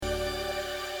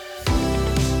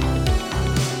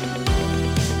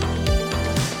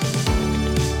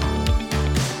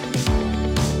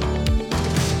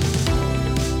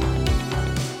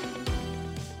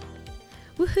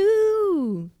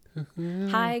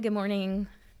Hi, good morning.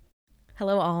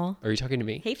 Hello, all. Are you talking to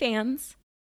me? Hey, fans.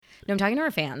 No, I'm talking to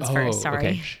our fans first. Sorry.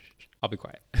 Okay. I'll be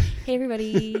quiet. Hey,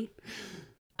 everybody.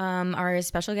 Our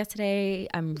special guest today,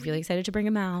 I'm really excited to bring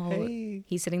him out. Hey.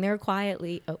 He's sitting there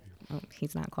quietly. Oh,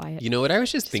 he's not quiet. You know what I was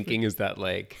just thinking is that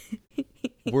like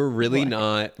we're really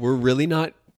not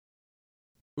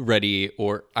ready,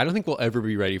 or I don't think we'll ever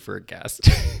be ready for a guest.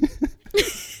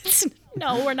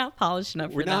 No, we're not polished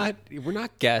enough for that. We're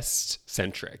not guest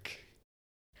centric.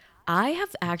 I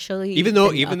have actually Even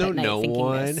though been up no at night thinking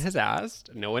one this. has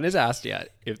asked. No one has asked yet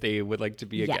if they would like to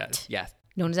be a Yet. guest. Yes.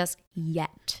 No one has asked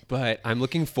yet. But I'm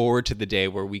looking forward to the day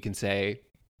where we can say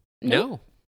no.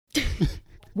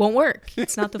 Won't work.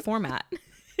 It's not the format.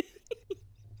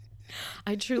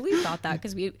 I truly thought that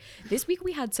because this week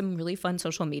we had some really fun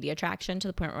social media traction to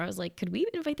the point where I was like, could we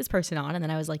invite this person on? And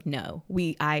then I was like, no,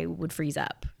 I would freeze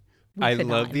up. I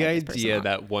love the idea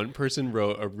that one person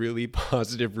wrote a really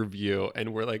positive review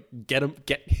and we're like, get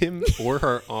him or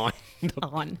her on.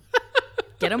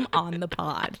 Get him on the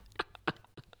pod.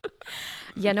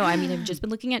 Yeah, no, I mean, I've just been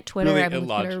looking at Twitter. Really I've been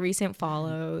looking at our recent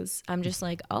follows. I'm just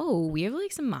like, oh, we have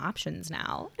like some options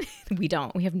now. We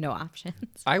don't. We have no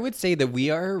options. I would say that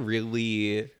we're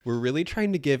really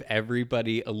trying to give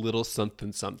everybody a little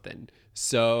something.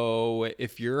 So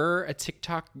if you're a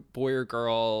TikTok boy or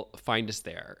girl, find us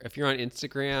there. If you're on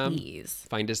Instagram, Please.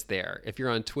 Find us there. If you're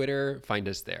on Twitter, find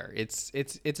us there. It's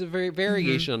a very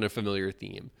variation on a familiar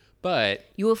theme. But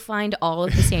you will find all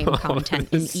of the same content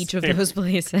in each of those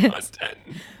places.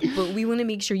 But we want to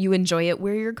make sure you enjoy it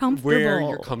where you're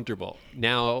comfortable.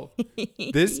 Now,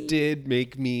 this did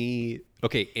make me...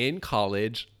 Okay, in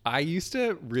college, I used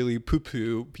to really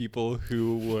poo-poo people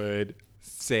who would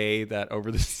say that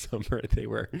over the summer they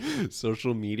were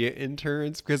social media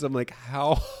interns because I'm like,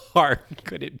 how hard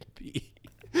could it be?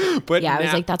 But yeah, I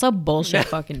was like, that's a bullshit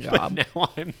fucking job. But now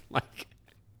I'm like...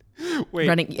 Wait,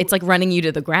 it's like running you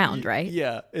to the ground, right?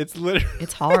 Yeah, it's literally...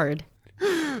 It's hard.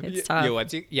 It's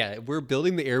tough. Yeah, we're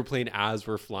building the airplane as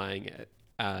we're flying it,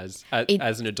 as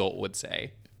an adult would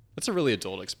say. That's a really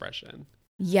adult expression.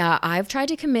 Yeah, I've tried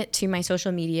to commit to my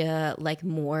social media like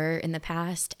more in the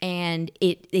past, and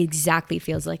it exactly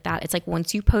feels like that. It's like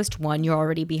once you post one, you're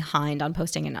already behind on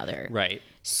posting another. Right.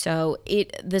 So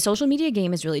the social media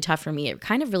game is really tough for me. It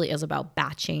kind of really is about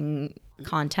batching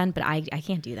content, but I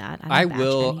can't do that. I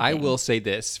will say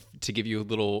this to give you a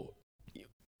little,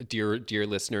 dear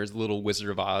listeners, a little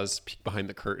Wizard of Oz peek behind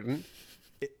the curtain.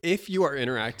 If you are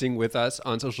interacting with us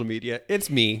on social media, it's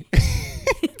me.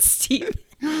 It's Steve.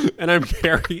 And I'm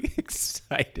very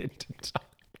excited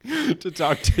to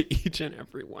talk to each and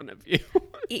every one of you.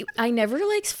 I never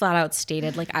like flat out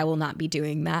stated like I will not be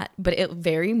doing that, but it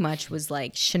very much was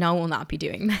like Chanel will not be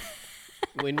doing that.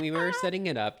 When we were setting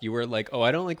it up, you were like, "Oh,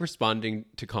 I don't like responding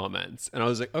to comments," and I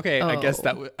was like, "Okay, I guess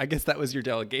that was your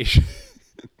delegation."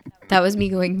 That was me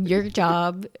going, "Your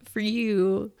job for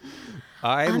you."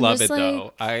 I love it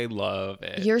though. I love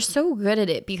it. You're so good at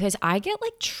it because I get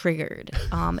like triggered.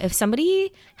 If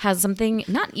somebody has something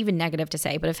not even negative to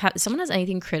say, but if someone has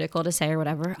anything critical to say or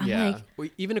whatever, I'm like, well,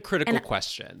 even a critical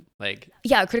question, like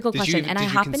a critical question, and I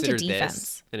hop into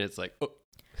defense, and it's like, oh.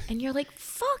 And you're like,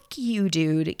 fuck you,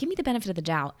 dude. Give me the benefit of the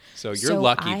doubt. So you're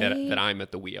lucky that I'm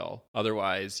at the wheel.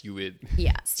 Otherwise, you would...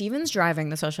 Yeah, Steven's driving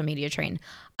the social media train.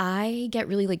 I get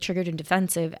really like triggered and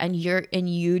defensive, and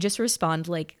you just respond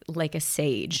like a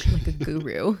sage, like a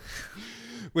guru.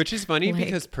 Which is funny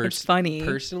because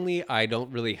personally, I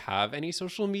don't really have any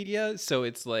social media. So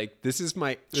it's like, this is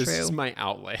my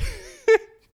outlet.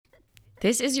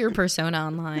 This is your persona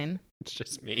online. It's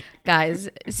just me. Guys,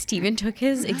 Steven took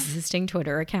his existing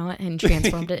Twitter account and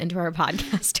transformed it into our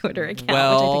podcast Twitter account, which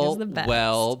I think is the best.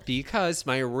 Well, because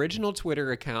my original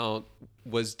Twitter account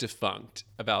was defunct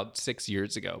about 6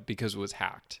 years ago because it was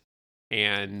hacked.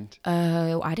 And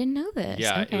I didn't know this.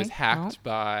 Yeah, okay. It was hacked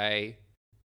by,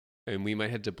 and we might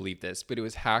have to bleep this, but it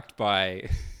was hacked by...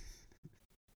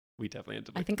 We definitely had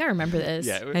to bleep. I think I remember this.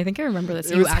 Yeah, I think I remember this.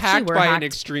 It was hacked by an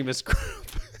extremist group.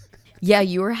 Yeah,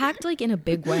 you were hacked like in a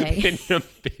big way. In a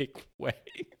big way.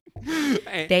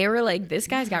 They were like, this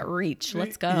guy's got reach.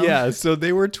 Let's go. Yeah, so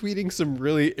they were tweeting some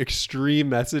really extreme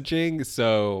messaging.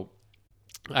 So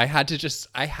I had to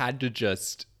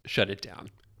just shut it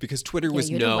down because Twitter was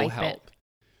no help.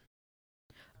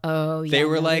 Oh, yeah. They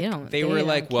were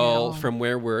like, well, from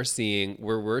where we're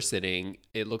sitting,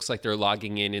 it looks like they're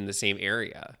logging in the same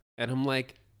area. And I'm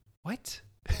like, what?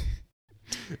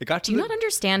 Do you not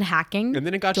understand hacking? And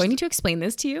then it got. Do I need to explain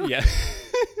this to you? Yeah.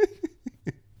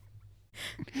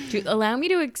 Allow me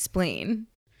to explain.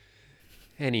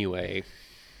 Anyway.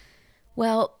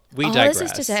 Well, we all digress.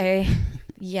 this is to say,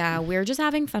 Yeah, we're just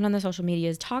having fun on the social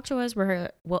medias. Talk to us.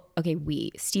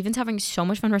 Steven's having so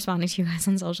much fun responding to you guys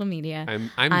on social media.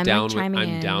 I'm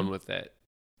down with it.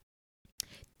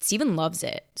 Steven loves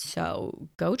it, so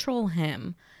go troll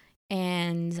him.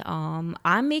 And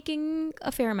I'm making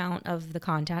a fair amount of the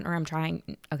content, or I'm trying.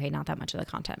 Okay, not that much of the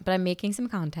content, but I'm making some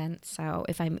content. So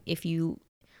if you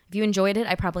enjoyed it,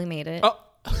 I probably made it. Oh.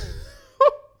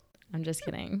 I'm just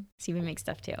kidding. Steven makes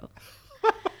stuff too.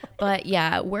 But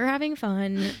yeah, we're having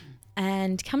fun,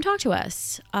 and come talk to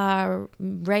us.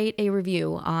 Write a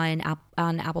review on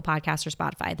Apple Podcasts or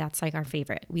Spotify. That's like our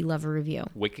favorite. We love a review.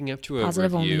 Waking up to a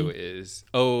Positive review only. is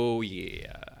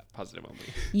positive only.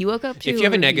 You woke up to. If you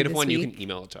have a negative this one, week, you can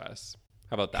email it to us.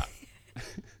 How about that?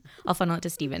 I'll funnel it to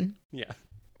Steven Yeah.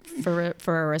 for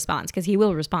a response, because he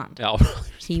will respond.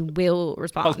 He will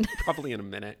respond Probably in a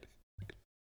minute.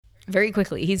 very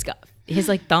quickly. He's got his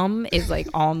thumb is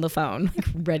on the phone,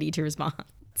 ready to respond.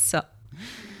 So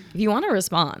if you want a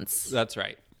response, That's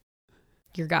right.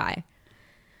 your guy.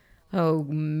 Oh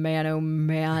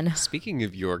man. Speaking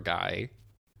of your guy,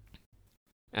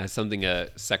 as something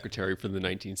a secretary from the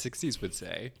 1960s would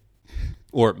say,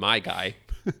 or my guy.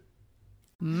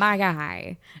 My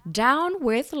guy. Down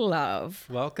with love.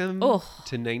 Welcome to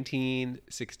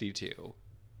 1962.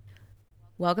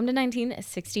 Welcome to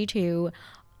 1962.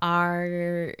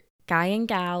 Our guy and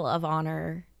gal of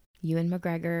honor, Ewan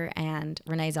McGregor and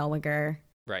Renee Zellweger.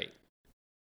 Right.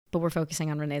 But we're focusing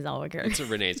on Renee Zellweger. It's a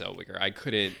Renee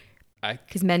Zellweger.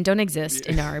 Because men don't exist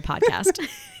in our podcast.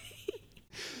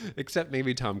 Except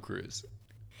maybe Tom Cruise.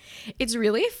 It's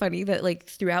really funny that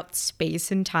throughout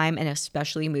space and time, and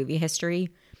especially movie history,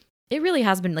 it really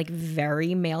has been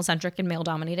very male centric and male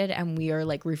dominated, and we are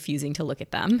refusing to look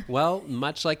at them. Well,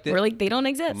 much like this, We're they don't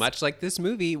exist. Much like this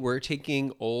movie, we're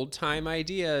taking old time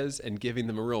ideas and giving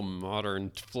them a real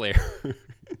modern flair.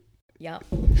 Yep.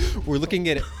 We're looking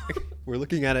at it.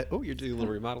 Oh, you're doing a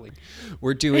little remodeling.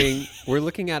 We're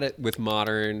looking at it with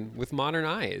modern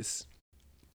eyes.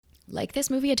 Like this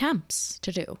movie attempts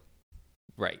to do.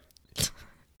 Right.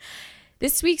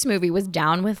 This week's movie was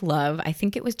Down with Love. I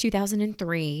think it was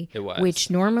 2003. It was. Which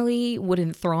normally would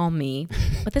enthrall me,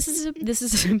 but this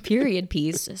is a period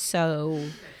piece, so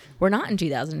we're not in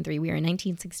 2003. We are in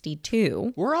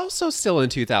 1962. We're also still in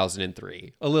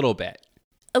 2003, a little bit.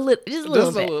 Just a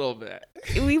little bit.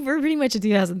 We were pretty much in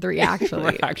 2003, actually.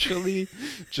 We're actually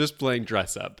just playing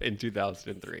dress up in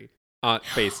 2003.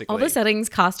 Basically. All the settings,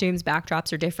 costumes,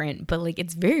 backdrops are different, but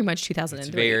it's very much 2003.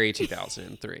 It's very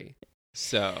 2003.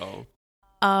 So,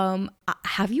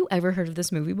 have you ever heard of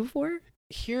this movie before?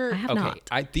 I have not.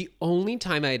 The only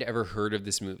time I'd ever heard of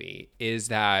this movie is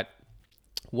that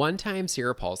one time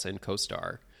Sarah Paulson,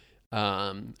 co-star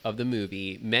of the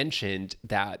movie, mentioned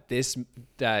that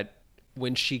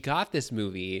when she got this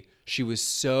movie, she was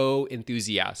so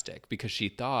enthusiastic because she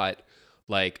thought,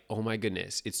 oh my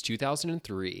goodness, it's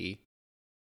 2003.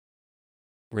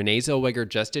 Renee Zellweger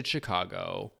just did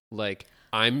Chicago.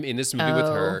 I'm in this movie with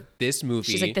her. This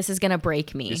movie. She's this is going to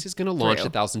break me. This is going to launch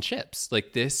 1,000 ships.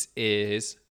 This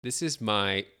is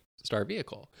my star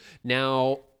vehicle.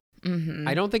 Now,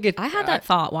 I don't think I had that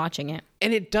thought watching it.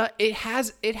 And it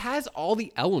has all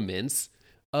the elements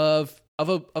of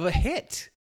a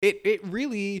hit. It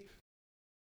really,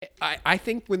 I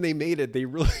think when they made it, they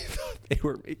really thought they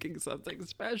were making something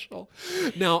special.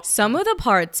 Now, some of the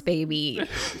parts, baby,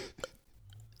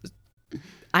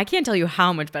 I can't tell you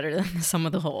how much better than the sum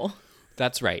of the whole.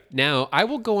 That's right. Now, I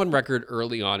will go on record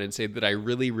early on and say that I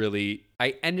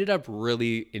ended up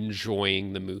really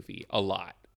enjoying the movie a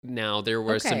lot. Now, there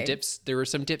were some dips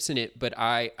in it, but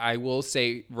I will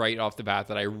say right off the bat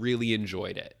that I really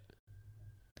enjoyed it.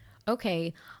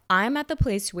 Okay, I'm at the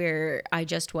place where I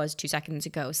just was 2 seconds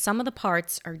ago. Some of the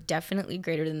parts are definitely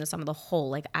greater than the sum of the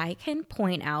whole. I can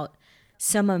point out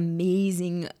some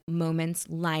amazing moments,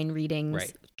 line readings,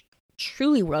 right.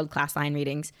 Truly world-class line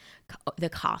readings. The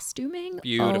costuming,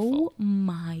 beautiful. Oh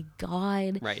my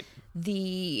God. Right.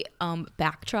 The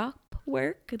backdrop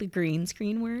work, the green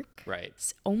screen work.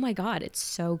 Right. Oh my God, it's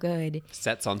so good.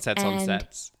 Sets on sets on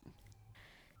sets.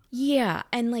 Yeah,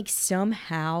 and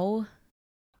somehow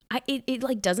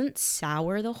it doesn't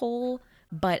sour the whole,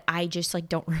 but I just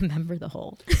don't remember the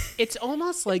whole. It's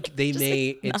almost like they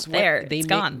made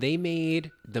they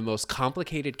made the most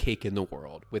complicated cake in the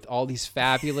world with all these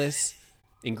fabulous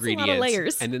ingredients, a lot of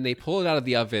layers. And then they pull it out of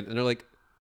the oven and they're like,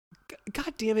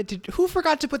 God damn it, who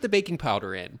forgot to put the baking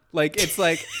powder in? It's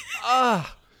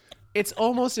it's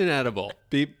almost inedible.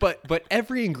 But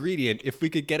every ingredient, if we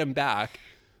could get them back,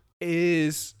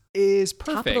 is perfect.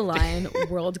 Top of the line,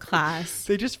 world class.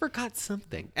 They just forgot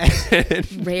something.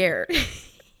 Rare.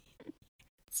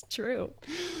 It's true.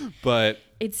 But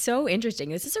it's so interesting.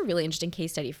 This is a really interesting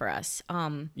case study for us.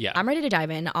 Yeah. I'm ready to dive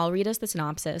in. I'll read us the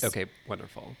synopsis. Okay,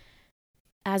 wonderful.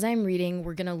 As I'm reading,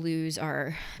 we're going to lose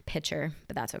our picture,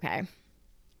 but that's okay.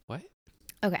 What?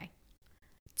 Okay.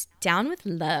 It's Down with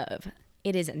Love.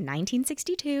 It is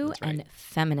 1962, That's right. and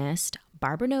feminist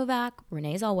Barbara Novak,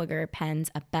 Renee Zellweger,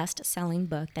 pens a best-selling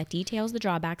book that details the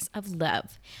drawbacks of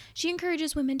love. She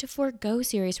encourages women to forego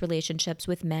serious relationships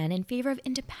with men in favor of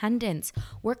independence,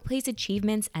 workplace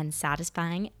achievements, and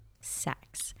satisfying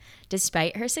sex.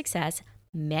 Despite her success,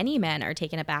 many men are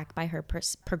taken aback by her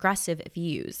progressive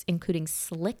views, including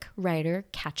slick writer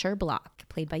Catcher Block,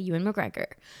 played by Ewan McGregor,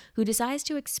 who decides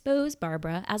to expose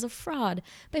Barbara as a fraud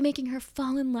by making her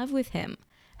fall in love with him.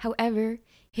 However,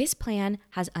 his plan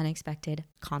has unexpected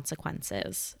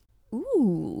consequences.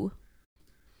 Ooh.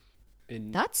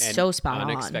 That's so spot on.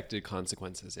 Unexpected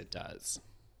consequences it does.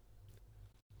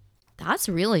 That's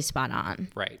really spot on.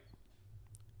 Right.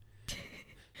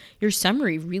 Your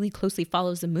summary really closely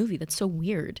follows the movie. That's so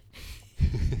weird.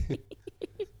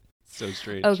 So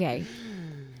strange. Okay.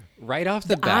 Right off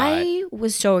the bat. I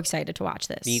was so excited to watch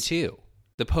this. Me too.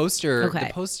 The poster Okay.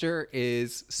 The poster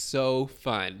is so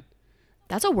fun.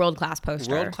 That's a world-class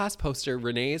poster. World-class poster.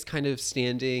 Renee is kind of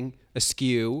standing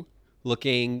askew,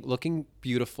 looking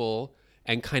beautiful,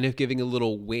 and kind of giving a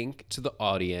little wink to the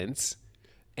audience.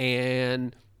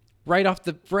 And right off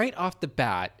the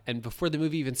bat, and before the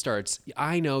movie even starts,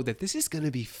 I know that this is going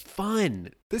to be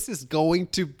fun. This is going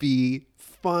to be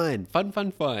fun.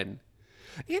 Fun.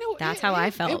 You know, That's how I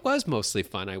felt. It was mostly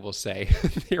fun, I will say.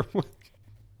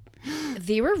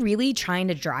 They were really trying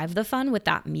to drive the fun with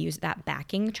that that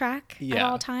backing track at Yeah.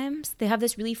 all times. They have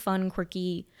this really fun,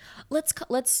 quirky.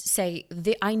 Let's say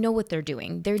I know what they're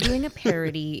doing. They're doing a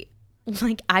parody.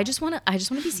 Like I just want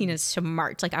to be seen as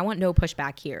smart. Like I want no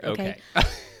pushback here. Okay.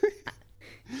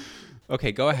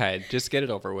 Okay, go ahead. Just get it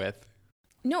over with.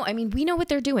 No, I mean we know what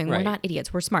they're doing. We're Right. not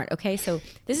idiots. We're smart. Okay. So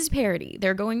this is parody.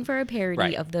 They're going for a parody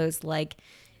Right. of those like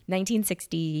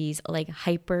 1960s like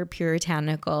hyper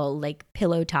puritanical like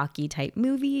pillow talkie type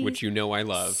movies, Which you know I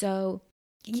love. So,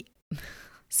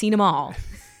 seen them all.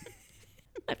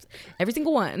 Every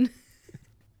single one.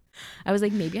 I was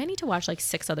like, maybe I need to watch like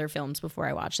 6 other films before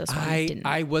I watch this one.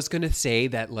 I was gonna say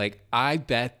that, like, I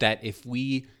bet that if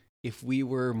we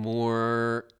were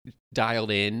more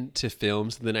dialed in to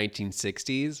films in the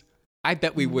 1960s, I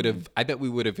bet we would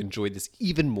have enjoyed this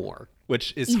even more,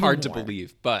 which is Even hard to more.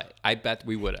 believe, but I bet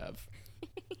we would have.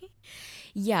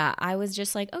 Yeah, I was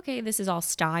just like, okay, this is all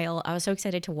style. I was so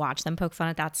excited to watch them poke fun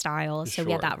at that style. So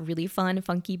we had Sure. that really fun,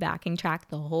 funky backing track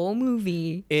the whole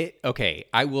movie. Okay,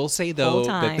 I will say though Whole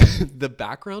time. that the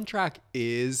background track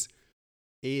does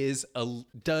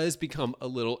become a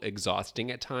little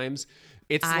exhausting at times.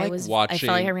 It's I like watching. I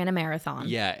felt like I ran a marathon.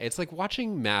 Yeah, it's like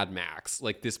watching Mad Max,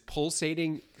 like this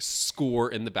pulsating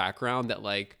score in the background that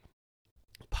like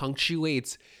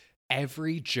punctuates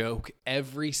every joke,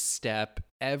 every step,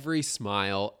 every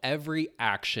smile, every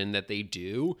action that they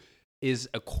do is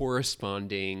a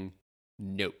corresponding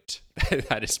note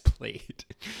that is played.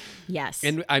 Yes.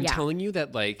 And I'm Yeah. telling you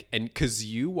that, like, and because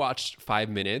you watched 5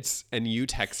 minutes and you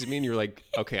texted me and you're like,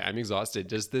 okay, I'm exhausted.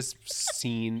 Does this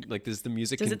scene, like, does the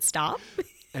music Does it stop?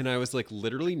 And I was like,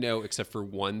 literally no, except for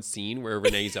one scene where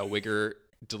Renee Zellweger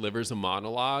delivers a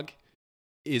monologue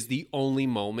is the only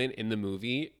moment in the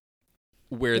movie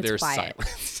where It's there's quiet.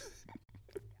 silence.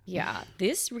 Yeah.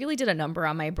 This really did a number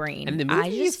on my brain. And the I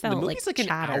movie just is, felt the movie's like an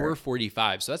chatter. hour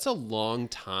 45. So that's a long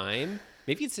time.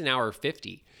 Maybe it's an hour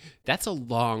 50. That's a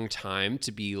long time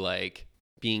to be like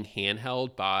being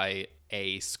handheld by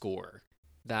a score.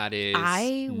 That is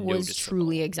I was noticeable.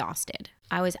 truly exhausted.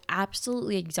 I was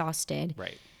absolutely exhausted.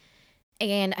 Right.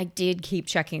 And I did keep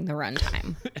checking the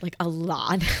runtime, like a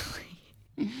lot.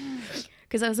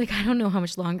 Because I was like, I don't know how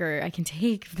much longer I can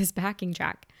take this backing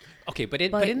track. Okay, but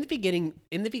in the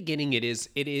beginning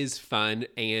it is fun,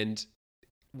 and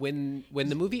when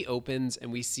the movie opens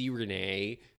and we see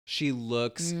Renee, she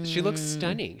looks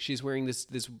stunning. She's wearing this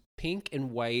pink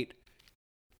and white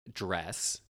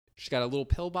dress. She's got a little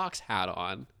pillbox hat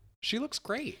on. She looks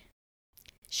great.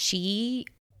 She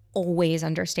always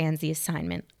understands the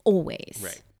assignment. Always.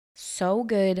 Right. So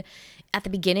good. At the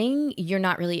beginning, you're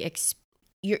not really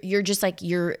you're just like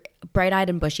you're bright-eyed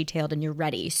and bushy-tailed and you're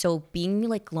ready. So being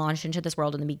like launched into this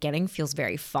world in the beginning feels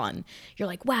very fun. You're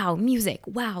like, wow, music,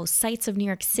 wow, sights of New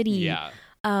York City. Yeah.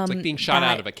 It's like being shot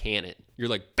out of a cannon. You're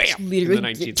like, bam, in the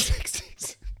Literally-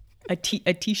 1960s.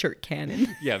 A t-shirt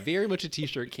cannon. Yeah, very much a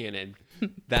t-shirt cannon.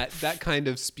 That kind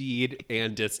of speed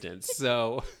and distance.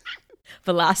 So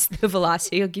The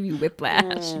velocity will give you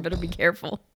whiplash. You better be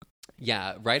careful.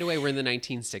 Yeah, right away we're in the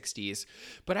 1960s.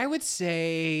 But I would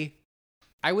say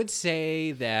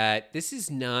that this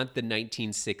is not the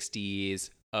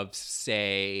 1960s of,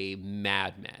 say,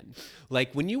 Mad Men.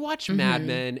 Like when you watch Mad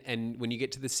Men and when you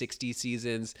get to the 60s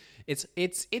seasons, it's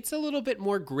a little bit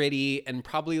more gritty and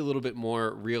probably a little bit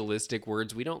more realistic,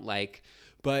 words we don't like.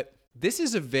 But this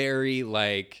is a very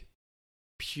like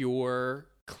pure,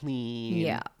 clean,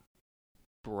 Yeah.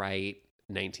 bright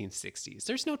 1960s.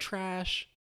 There's no trash.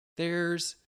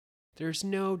 There's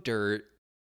no dirt.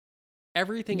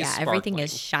 Everything is sparkling. Everything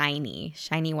is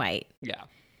shiny white. Yeah.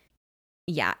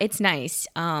 Yeah, it's nice.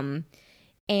 And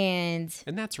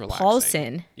that's relaxing.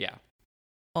 Paulson. Yeah.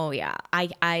 Oh yeah.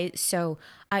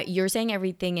 You're saying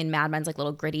everything in Mad Men's like a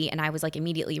little gritty, and I was like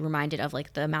immediately reminded of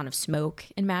like the amount of smoke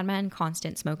in Mad Men,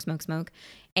 constant smoke.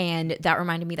 And that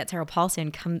reminded me that Sarah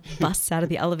Paulson busts out of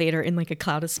the elevator in like a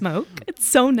cloud of smoke. It's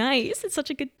so nice. It's such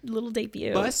a good little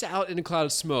debut. Busts out in a cloud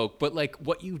of smoke, but like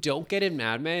what you don't get in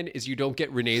Mad Men is you don't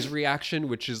get Renee's reaction,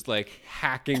 which is like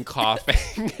hacking,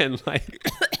 coughing, and like.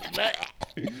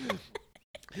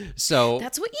 So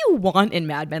that's what you want in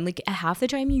Mad Men. Like half the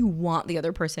time you want the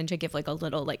other person to give like a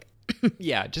little like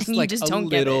yeah, just like just a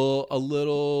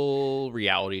little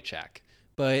reality check.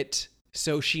 But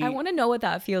so I want to know what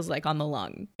that feels like on the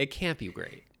lung. It can't be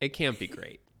great.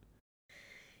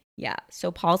 Yeah.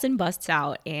 So Paulson busts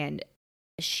out and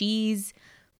I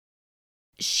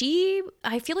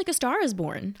feel like a star is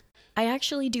born. I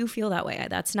actually do feel that way.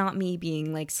 That's not me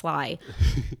being like sly.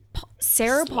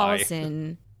 Sarah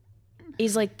Paulson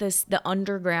is like the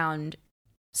underground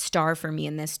star for me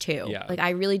in this too. Yeah. Like I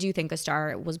really do think a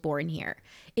star was born here.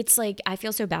 It's like I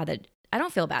feel so bad that I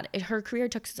don't feel bad. Her career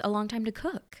took a long time to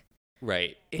cook.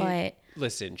 Right. But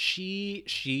listen,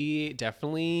 she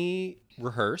definitely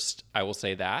rehearsed, I will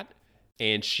say that.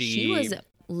 And she was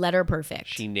letter perfect.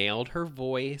 She nailed her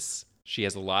voice. She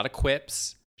has a lot of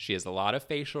quips. She has a lot of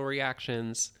facial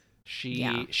reactions.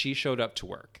 She showed up to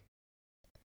work.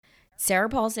 Sarah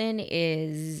Paulson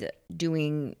is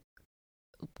doing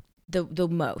the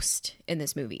most in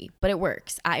this movie, but it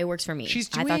works. It works for me.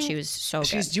 I thought she was so good.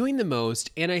 She's doing the most,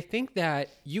 and I think that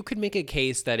you could make a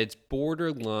case that it's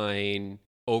borderline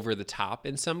over the top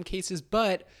in some cases,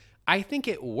 but I think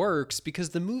it works because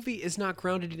the movie is not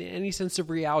grounded in any sense of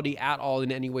reality at all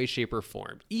in any way, shape, or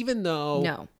form. Even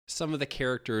though some of the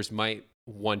characters might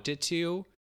want it to,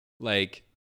 like,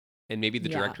 and maybe the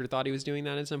director thought he was doing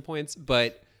that at some points,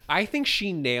 but I think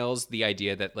she nails the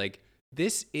idea that, like,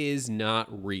 this is not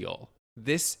real.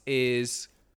 This is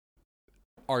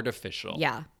artificial.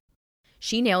 Yeah.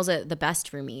 She nails it the best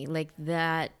for me. Like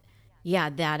that,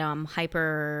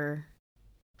 hyper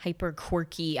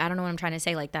quirky, I don't know what I'm trying to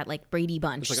say, like that, like Brady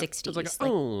Bunch, 60s. It's like,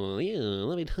 oh, yeah,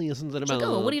 let me tell you something about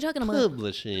what are you talking about?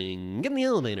 Publishing. Get in the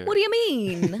elevator. What do you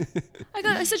mean?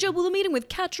 I set you up with a meeting with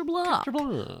Catcher Block.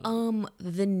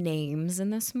 The names in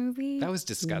this movie. That was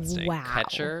disgusting. Wow.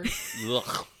 Catcher.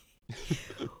 Ugh.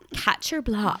 Catcher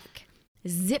Block.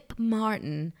 Zip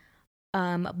Martin.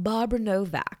 Barbara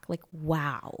Novak. Like,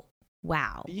 wow.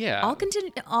 Yeah.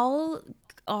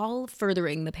 All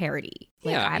furthering the parody.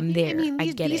 Like, yeah, I'm there. I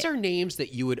get it. These are names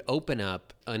that you would open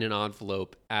up in an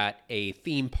envelope at a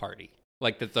theme party,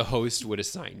 like that the host would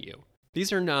assign you.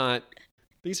 These are not,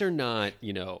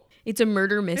 you know. It's a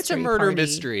murder mystery. It's a murder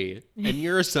mystery, and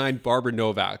you're assigned Barbara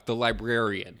Novak, the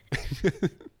librarian,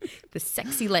 the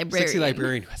sexy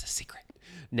librarian who has a secret.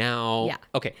 Now,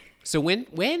 okay. So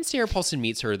when Sarah Paulson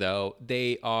meets her, though,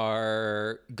 they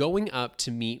are going up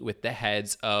to meet with the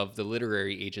heads of the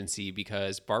literary agency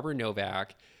because Barbara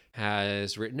Novak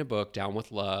has written a book, Down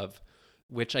with Love,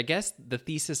 which I guess the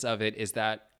thesis of it is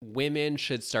that women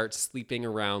should start sleeping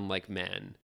around like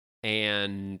men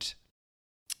and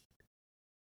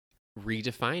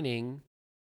redefining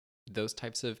those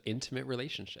types of intimate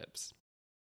relationships.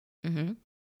 Mm-hmm.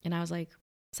 And I was like,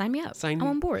 sign me up. I'm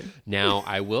on board. Now,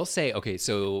 I will say, okay,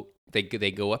 so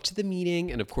they go up to the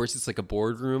meeting, and of course, it's like a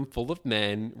boardroom full of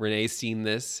men. Renee's seen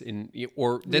this,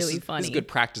 this is good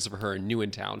practice for her in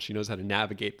Newentown. She knows how to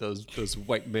navigate those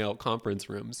white male conference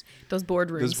rooms, those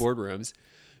boardrooms.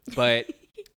 But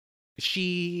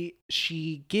she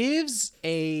gives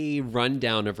a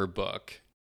rundown of her book,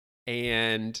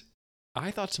 and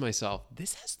I thought to myself,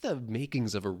 this has the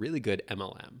makings of a really good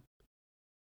MLM.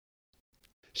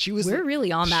 We're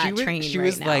really on that train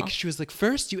right now. She was like,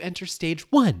 first you enter stage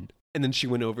 1. And then she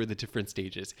went over the different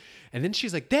stages. And then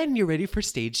she's like, then you're ready for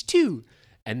stage 2.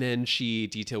 And then she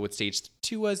detailed what stage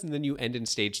 2 was. And then you end in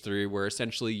stage 3, where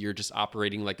essentially you're just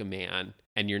operating like a man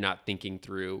and you're not thinking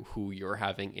through who you're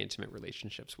having intimate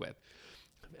relationships with.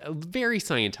 Very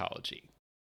Scientology.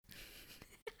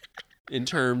 in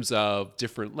terms of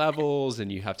different levels,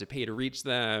 and you have to pay to reach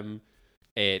them.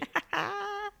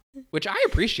 Which I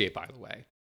appreciate, by the way.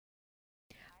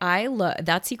 I love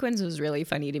that sequence was really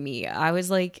funny to me. I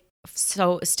was like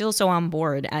still so on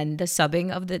board, and the subbing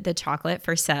of the chocolate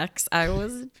for sex, I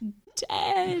was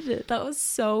dead. That was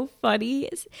so funny,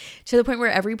 to the point where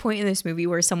every point in this movie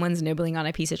where someone's nibbling on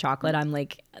a piece of chocolate, I'm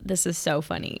like, this is so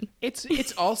funny. It's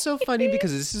also funny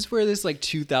because this is where this like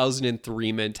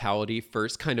 2003 mentality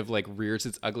first kind of like rears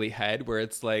its ugly head, where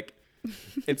it's like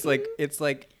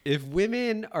if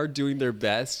women are doing their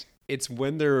best, it's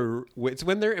when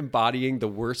they're embodying the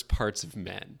worst parts of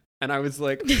men. And I was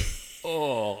like,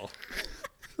 oh,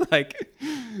 like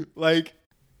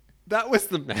that was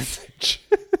the message.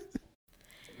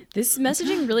 This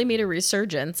messaging really made a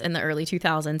resurgence in the early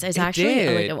 2000s. It's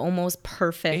actually like an almost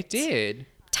perfect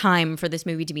time for this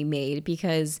movie to be made,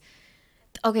 because,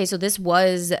 okay, so this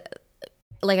was,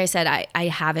 like I said, I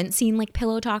haven't seen like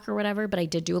Pillow Talk or whatever, but I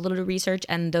did do a little research,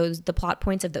 and the plot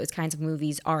points of those kinds of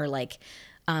movies are like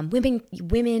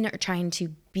women are trying to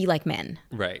be like men.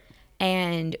 Right.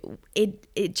 And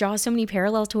it draws so many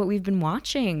parallels to what we've been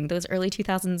watching, those early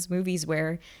 2000s movies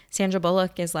where Sandra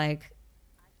Bullock is like,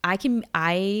 what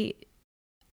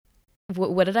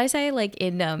did I say? Like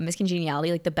in Miss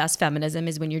Congeniality, like the best feminism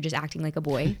is when you're just acting like a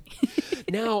boy.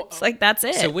 Now, it's like, that's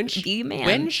it. So when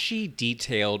she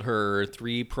detailed her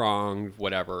 3-pronged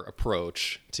whatever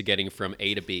approach to getting from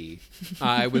A to B,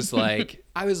 I was like,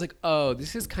 oh,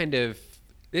 this is kind of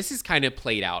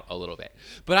played out a little bit.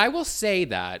 But I will say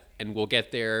that, and we'll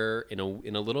get there in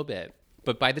a little bit,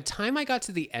 but by the time I got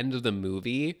to the end of the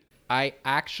movie, I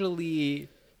actually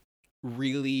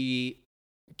really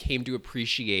came to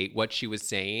appreciate what she was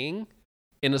saying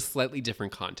in a slightly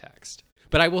different context.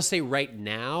 But I will say right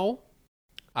now,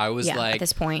 I was like, at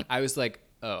this point, I was like,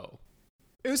 oh,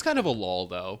 it was kind of a lull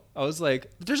though. I was like,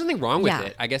 there's nothing wrong with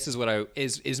it, I guess is what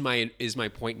is my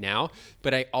point now.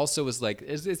 But I also was like,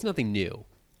 it's nothing new.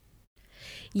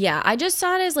 Yeah, I just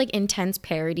saw it as like intense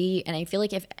parody, and I feel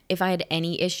like if I had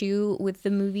any issue with the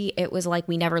movie, it was like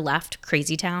we never left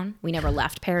Crazy Town, we never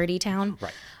left Parody Town.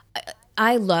 Right.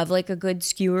 I love like a good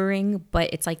skewering,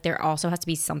 but it's like there also has to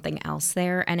be something else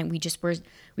there, and we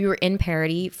were in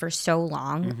parody for so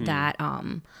long that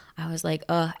I was like,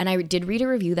 and I did read a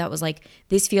review that was like,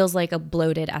 this feels like a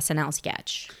bloated SNL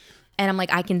sketch. And I'm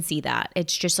like, I can see that.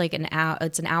 It's just like an hour.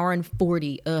 It's an hour and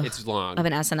 40. It's long of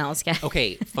an SNL sketch.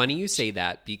 Okay, funny you say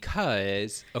that,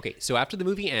 because so after the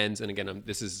movie ends, and again,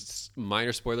 this is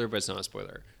minor spoiler, but it's not a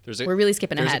spoiler. We're really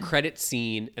skipping ahead. There's a credit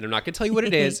scene, and I'm not gonna tell you what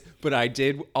it is, but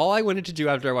all I wanted to do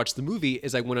after I watched the movie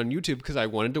is I went on YouTube because I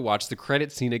wanted to watch the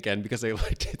credit scene again because I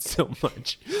liked it so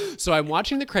much. So I'm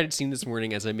watching the credit scene this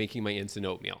morning as I'm making my instant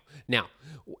oatmeal. Now,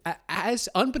 as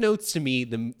unbeknownst to me,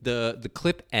 the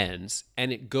clip ends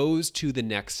and it goes to the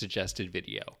next suggested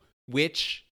video,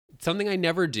 which something I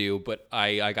never do, but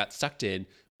I got sucked in.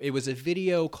 It was a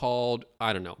video called,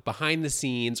 I don't know, Behind the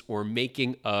Scenes or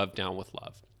Making of Down with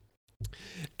Love.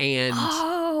 And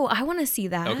I want to see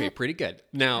that. Okay, pretty good.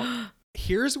 Now,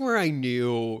 here's when I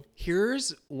knew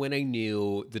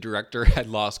the director had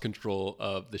lost control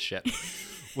of the ship.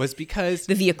 Was because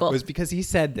the vehicle. Was because he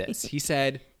said this. He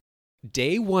said,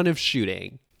 day one of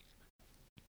shooting,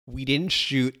 we didn't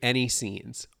shoot any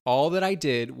scenes. All that I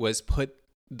did was put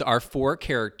our 4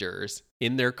 characters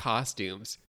in their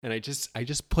costumes, and I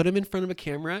just put them in front of a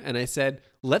camera, and I said,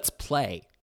 let's play.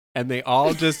 And they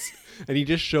all just, and he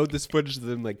just showed this footage of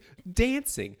them like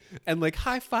dancing and like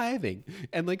high-fiving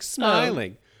and like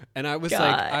smiling. And I was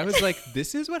like,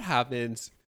 this is what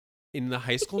happens in the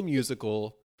High School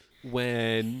Musical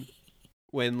when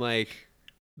like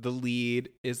the lead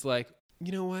is like,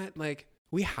 you know what? Like,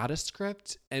 we had a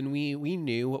script and we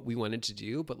knew what we wanted to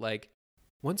do, but like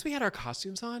once we had our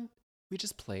costumes on, we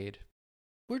just played.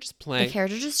 We're just playing. The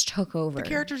character just took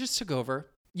over.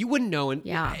 You wouldn't know, and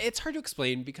yeah, it's hard to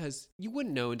explain because you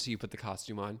wouldn't know until you put the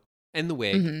costume on and the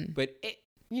wig. But it,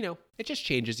 it just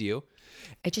changes you.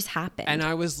 It just happened. And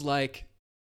I was like,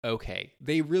 okay,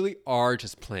 they really are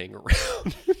just playing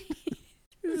around.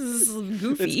 This is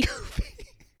goofy. It's goofy.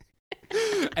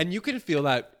 And you can feel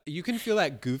that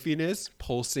goofiness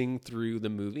pulsing through the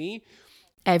movie.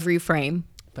 Every frame.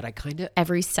 But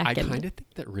every second. I kind of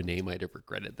think that Renee might have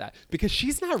regretted that because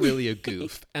she's not really a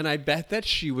goof. And I bet that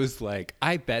she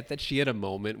had a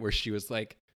moment where she was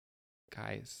like,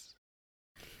 guys,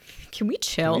 can we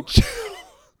chill?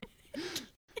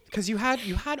 Because you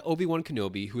had Obi-Wan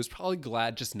Kenobi, who was probably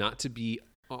glad just not to be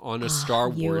on a Star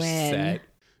Wars set.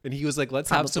 And he was like, let's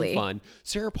have some fun.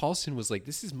 Sarah Paulson was like,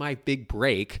 this is my big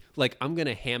break. Like, I'm going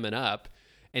to ham it up.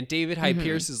 And David Hyde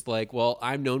Pierce is like, well,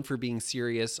 I'm known for being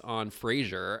serious on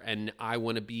Frasier, and I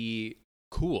want to be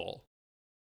cool.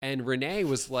 And Renee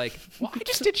was like, well, I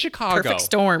just did Chicago. Perfect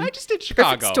storm. I just did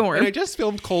Chicago. Perfect storm. And I just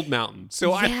filmed Cold Mountain.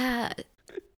 So yeah.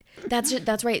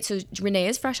 That's right. So Renee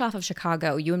is fresh off of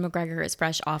Chicago. Ewan McGregor is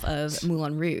fresh off of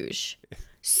Moulin Rouge.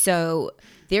 So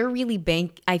they're really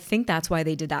I think that's why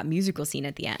they did that musical scene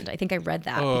at the end. I think I read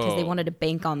that because they wanted to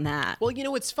bank on that. Well, you know,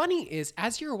 what's funny is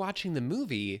as you were watching the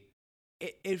movie,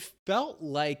 it felt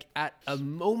like at a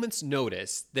moment's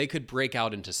notice, they could break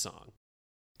out into song.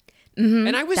 Mm-hmm.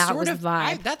 And I was that sort was of, the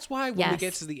vibe. that's why when we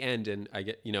get to the end, and I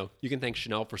get, you know, you can thank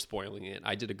Chanel for spoiling it.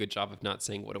 I did a good job of not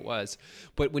saying what it was.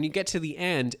 But when you get to the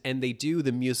end and they do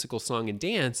the musical song and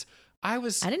dance, I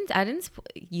didn't,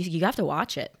 you have to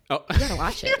watch it. Oh, you gotta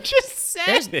watch it. You just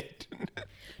said it.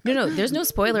 No, there's no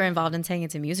spoiler involved in saying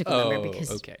it's a musical number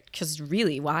because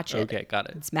really watch it. Okay, got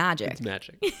it. It's magic. It's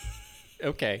magic.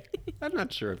 Okay. I'm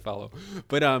not sure I'd follow.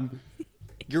 But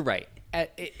you're right.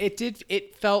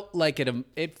 It felt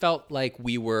like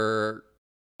we were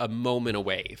a moment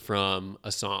away from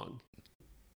a song.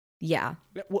 Yeah.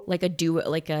 Like a duet,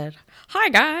 like a hi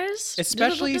guys.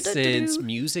 Especially since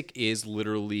music is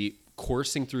literally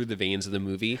coursing through the veins of the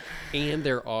movie, and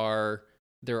there are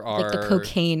like the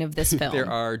cocaine of this film. There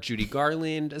are Judy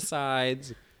Garland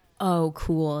asides. Oh,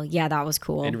 cool. Yeah, that was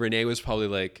cool. And Renee was probably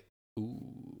like,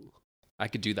 ooh, I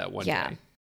could do that one day.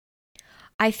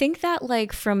 I think that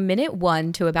like from minute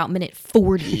 1 to about minute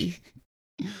 40,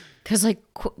 because like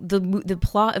the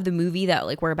plot of the movie that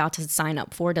like we're about to sign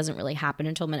up for doesn't really happen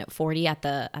until minute 40 at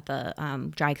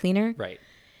the dry cleaner. Right.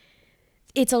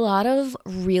 It's a lot of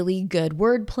really good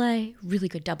wordplay, really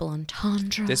good double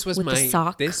entendre. This was my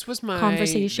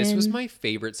conversation. This was my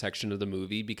favorite section of the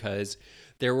movie because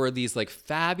there were these like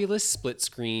fabulous split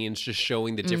screens just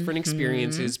showing the different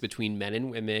experiences between men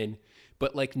and women,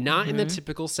 but like not in the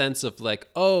typical sense of like,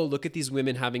 oh, look at these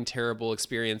women having terrible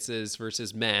experiences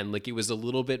versus men. Like it was a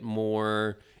little bit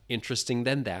more interesting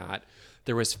than that.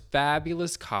 There was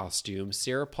fabulous costumes.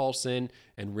 Sarah Paulson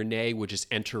and Renee would just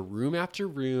enter room after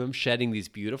room, shedding these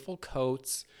beautiful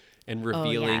coats and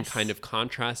revealing kind of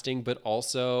contrasting, but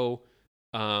also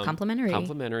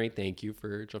complimentary. Thank you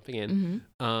for jumping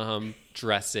in.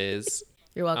 Dresses.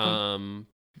 You're welcome.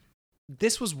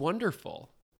 This was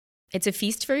wonderful. It's a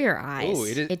feast for your eyes. Oh,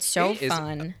 it's so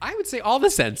fun. I would say all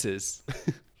the senses.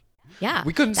 Yeah.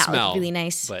 We couldn't smell. That was really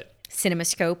nice. But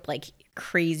CinemaScope, like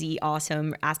crazy,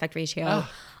 awesome aspect ratio.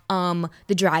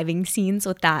 The driving scenes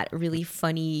with that really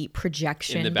funny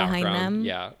projection behind them.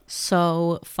 Yeah.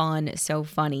 So fun, so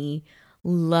funny.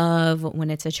 Love when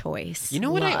it's a choice. You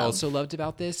know what I also loved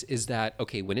about this is that,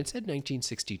 okay, when it said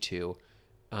 1962,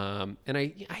 and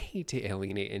I hate to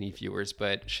alienate any viewers,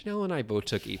 but Chanel and I both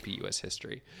took AP US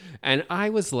history. And I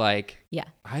was like,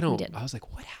 I was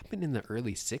like, what happened in the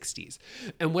early 60s?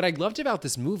 And what I loved about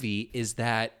this movie is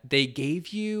that they gave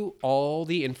you all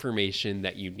the information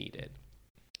that you needed.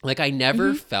 Like I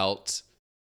never felt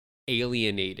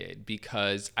alienated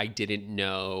because I didn't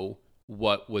know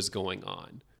what was going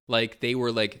on. Like they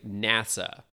were like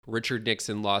NASA, Richard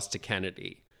Nixon lost to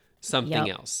Kennedy, something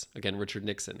else. Again, Richard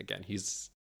Nixon again. He's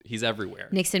everywhere.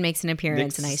 Nixon makes an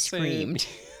appearance and I screamed.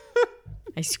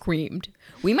 I screamed.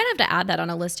 We might have to add that on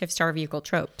a list of Star Vehicle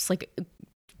tropes. Like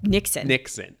Nixon.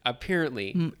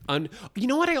 Apparently. You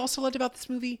know what I also loved about this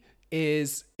movie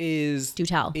is do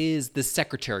tell. Is the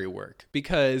secretary work,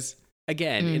 because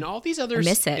again, in all these other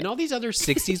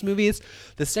 60s movies,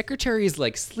 the secretary is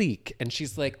like sleek and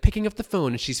she's like picking up the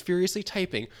phone and she's furiously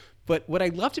typing. But what I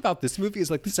loved about this movie is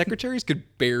like the secretaries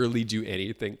could barely do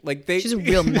anything. Like she's a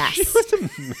real mess. She was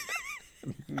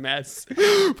a mess.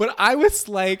 But I was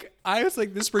like,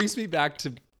 this brings me back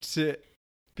to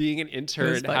being an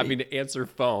intern, having to answer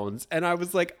phones. And I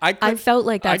was like, I felt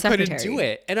like that secretary. Couldn't do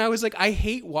it. And I was like, I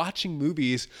hate watching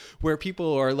movies where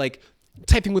people are like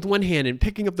typing with one hand and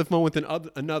picking up the phone with another.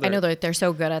 I know that they're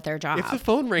so good at their job. If the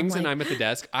phone rings and I'm at the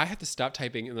desk, I have to stop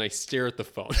typing and I stare at the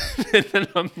phone. And then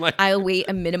I'm like, I'll wait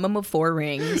a minimum of 4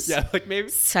 rings. Yeah, like maybe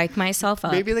psych myself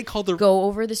up. Maybe they called go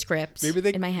over the script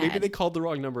in my head. Maybe they called the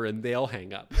wrong number and they'll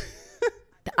hang up.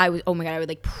 I would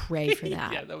like pray for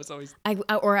that. Yeah, that was always.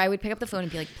 I would pick up the phone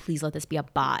and be like, please let this be a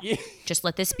bot. Yeah. Just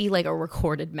let this be like a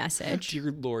recorded message.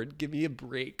 Dear Lord, give me a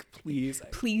break, please.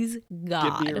 Please,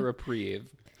 God. Give me a reprieve.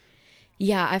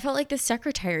 Yeah, I felt like the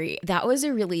secretary, that was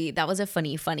a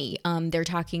funny. They're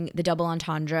talking the double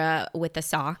entendre with the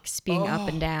socks being up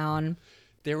and down.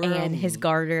 His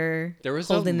garter. There was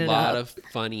a lot of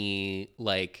funny,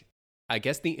 like, I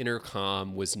guess the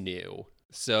intercom was new.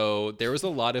 So there was a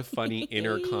lot of funny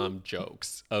intercom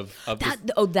jokes of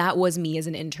that was me as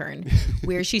an intern,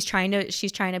 where she's trying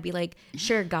to be like,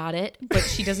 sure, got it, but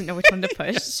she doesn't know which one to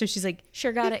push. So she's like,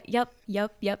 sure, got it, yep,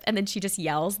 and then she just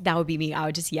yells. That would be me. I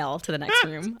would just yell to the next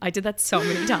room. I did that so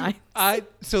many times.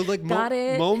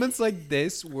 Moments like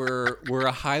this were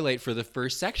a highlight for the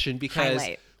first section, because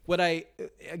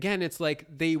it's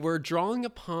like they were drawing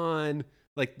upon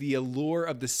like the allure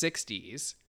of the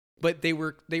 60s. But they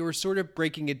were sort of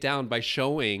breaking it down by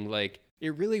showing like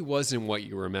it really wasn't what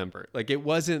you remember. Like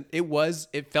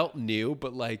it felt new,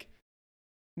 but like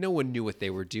no one knew what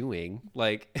they were doing.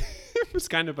 Like it was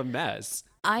kind of a mess.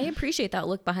 I appreciate that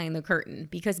look behind the curtain,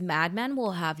 because Mad Men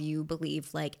will have you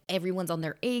believe like everyone's on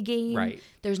their A game. Right.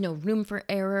 There's no room for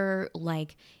error.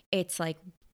 Like it's like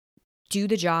do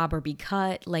the job or be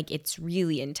cut. Like it's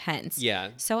really intense. Yeah.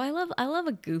 So I love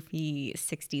a goofy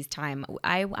 60s time.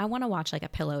 I want to watch like a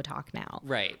Pillow Talk now.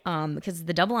 Right. Because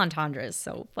the double entendre is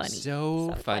so funny.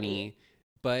 So funny.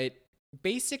 But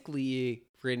basically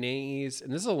Renee's,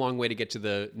 and this is a long way to get to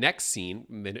the next scene,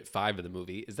 minute 5 of the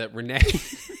movie, is that Renee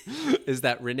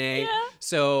Yeah.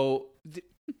 So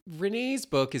Renee's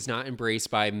book is not embraced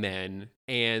by men,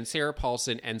 and Sarah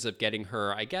Paulson ends up getting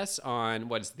her, I guess, on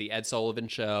the Ed Sullivan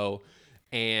Show.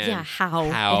 And yeah, how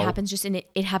it happens just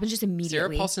immediately.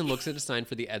 Sarah Paulson looks at a sign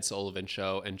for the Ed Sullivan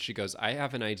Show, and she goes, "I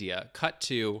have an idea." Cut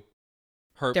to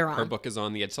her book is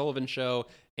on the Ed Sullivan Show,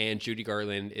 and Judy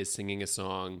Garland is singing a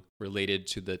song related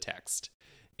to the text.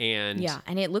 And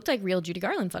and it looked like real Judy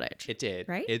Garland footage. It did,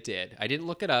 right? It did. I didn't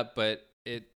look it up, but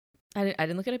I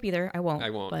didn't look it up either. I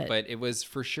won't. But it was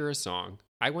for sure a song.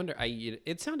 I wonder.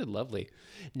 It sounded lovely.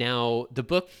 Now the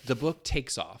book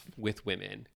takes off with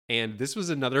women. And this was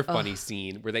another funny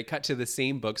scene where they cut to the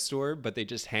same bookstore, but they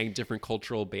just hang different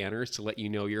cultural banners to let you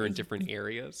know you're in different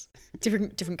areas.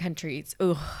 Different countries.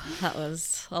 Oh, that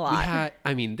was a lot.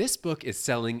 This book is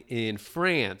selling in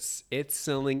France. It's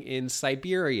selling in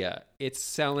Siberia. It's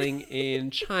selling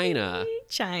in China.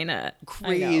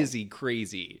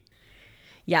 Crazy.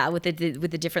 Yeah, with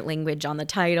the different language on the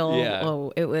title. Yeah.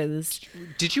 Oh, it was.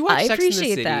 Did you watch Sex and the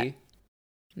City? That.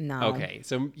 No. Okay,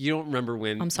 so you don't remember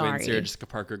when Sarah Jessica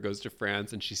Parker goes to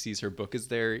France and she sees her book is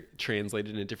there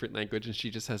translated in a different language, and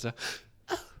she just has a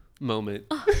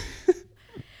moment.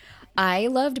 I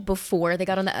loved before they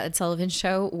got on the Ed Sullivan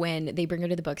Show when they bring her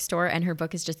to the bookstore and her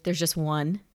book is there's just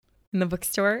one in the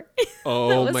bookstore.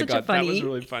 Oh my God, that was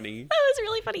really funny. That was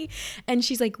really funny. And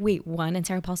she's like, wait, one? And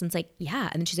Sarah Paulson's like, yeah.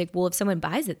 And then she's like, well, if someone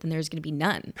buys it, then there's going to be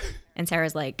none. And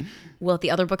Sarah's like, well, at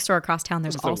the other bookstore across town,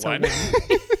 there's also one.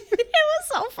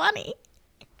 So funny.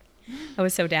 I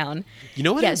was so down. You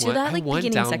know what? Yeah, so that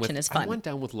beginning section is fun. I went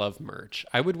down with love merch.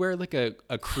 I would wear like a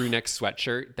crew neck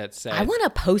sweatshirt that said, I want a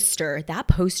poster. That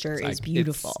poster is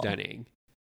beautiful. It's stunning.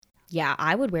 Yeah,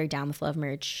 I would wear down with love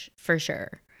merch for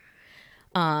sure.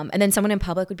 And then someone in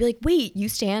public would be like, wait, you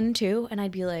stand too? And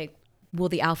I'd be like, well,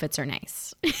 the outfits are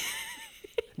nice.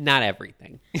 Not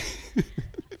everything.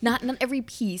 Not every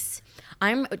piece.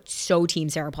 I'm so team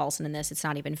Sarah Paulson in this. It's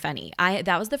not even funny.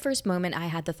 That was the first moment I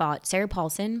had the thought, Sarah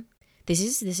Paulson, this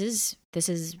is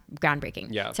groundbreaking.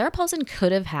 Yeah. Sarah Paulson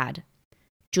could have had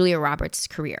Julia Roberts'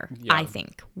 career, I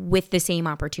think, with the same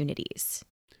opportunities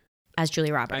as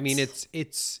Julia Roberts. I mean, it's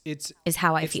is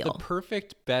how I feel. It's the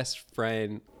perfect best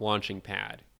friend launching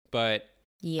pad, but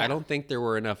I don't think there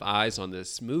were enough eyes on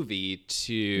this movie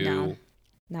to. No.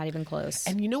 Not even close.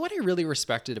 And you know what I really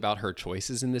respected about her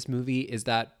choices in this movie is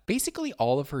that basically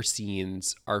all of her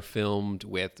scenes are filmed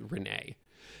with Renee.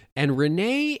 And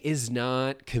Renee is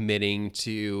not committing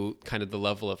to kind of the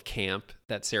level of camp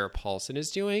that Sarah Paulson is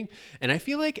doing. And I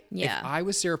feel like if I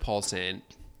was Sarah Paulson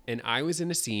and I was in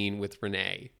a scene with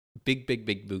Renee,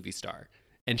 big movie star,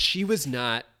 and she was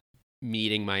not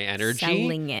meeting my energy,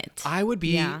 selling it, I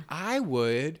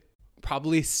would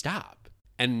probably stop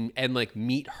and like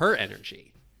meet her energy.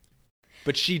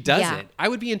 But she doesn't. I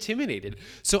would be intimidated.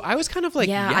 So I was kind of like,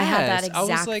 yes. I had that exact I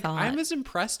was like, thought. I'm as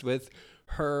impressed with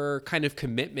her kind of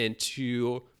commitment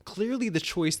to clearly the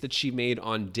choice that she made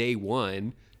on day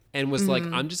one and was like,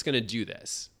 I'm just going to do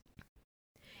this.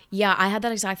 Yeah, I had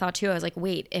that exact thought too. I was like,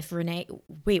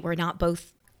 we're not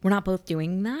both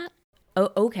doing that? Oh,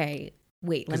 okay.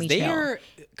 Wait, let me chill.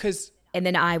 And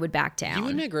then I would back down.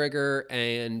 Ewan McGregor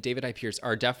and David I. Pierce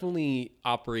are definitely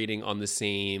operating on the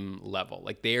same level.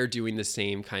 Like they are doing the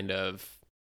same kind of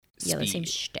speed. The same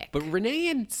shtick. But Renee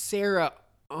and Sarah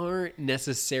aren't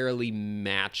necessarily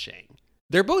matching.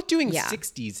 They're both doing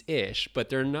 60s-ish, but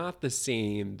they're not the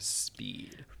same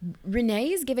speed.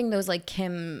 Renee is giving those like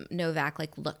Kim Novak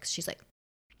like looks. She's like,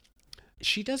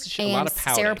 She does a And lot of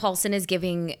pouting. Sarah Paulson's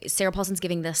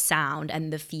giving the sound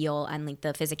and the feel and like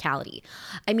the physicality.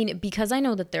 I mean, because I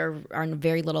know that there are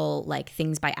very little like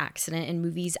things by accident in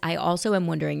movies, I also am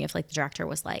wondering if like the director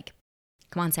was like,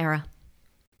 come on, Sarah,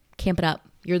 camp it up.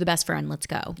 You're the best friend. Let's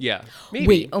go. Yeah. Maybe.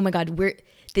 Wait, oh my God.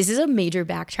 This is a major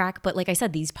backtrack, but like I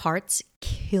said, these parts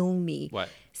kill me. What?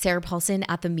 Sarah Paulson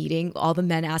at the meeting, all the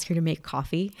men ask her to make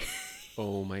coffee.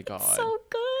 Oh my God. So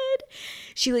good.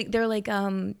 She's like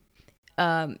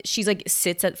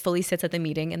fully sits at the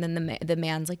meeting, and then the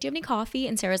man's like, do you have any coffee?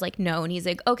 And Sarah's like, no. And he's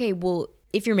like, okay, well,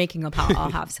 if you're making a pot,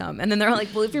 I'll have some. And then they're like,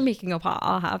 well, if you're making a pot,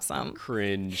 I'll have some.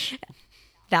 Cringe.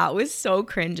 That was so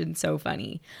cringe and so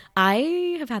funny.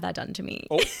 I have had that done to me.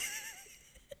 Oh.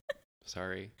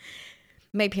 Sorry.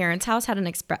 My parents' house had an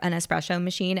espresso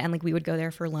machine, and like we would go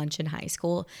there for lunch in high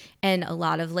school. And a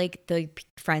lot of like the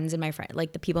friends in my friend,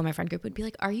 like the people in my friend group would be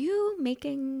like, are you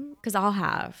making, because I'll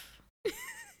have. I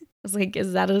was like,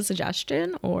 is that a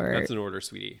suggestion or? That's an order,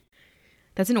 sweetie.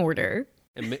 That's an order.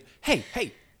 And hey,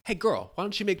 girl, why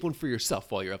don't you make one for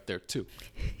yourself while you're up there too?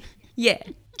 Yeah,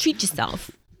 treat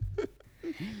yourself.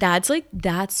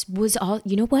 Was all.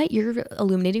 You know what? You're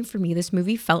illuminating for me. This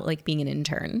movie felt like being an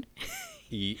intern.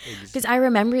 Because I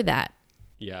remember that.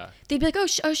 Yeah. They'd be like, oh,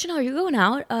 Chanel, you're going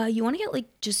out. You want to get like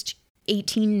just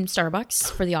 18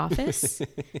 Starbucks for the office?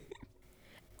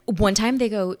 One time they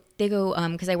go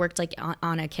because I worked like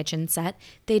on a kitchen set.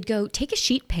 They'd go take a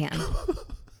sheet pan.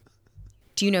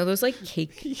 Do you know those like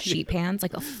cake sheet pans,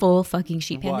 like a full fucking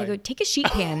sheet pan? Why? They go take a sheet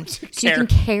pan so you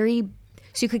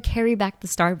could carry back the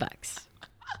Starbucks.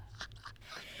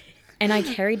 And I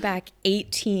carried back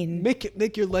 18.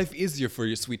 Make your life easier for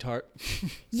you, sweetheart.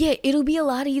 Yeah, it'll be a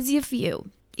lot easier for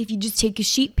you if you just take a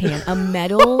sheet pan, a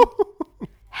metal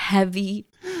heavy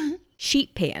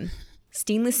sheet pan.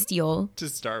 Stainless steel. To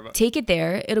Starbucks. Take it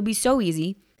there. It'll be so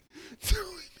easy. So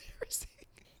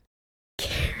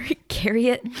embarrassing. Carry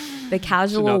it the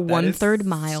casual 1/3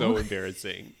 mile. So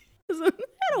embarrassing. Isn't that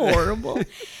horrible?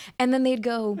 And then they'd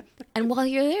go, and while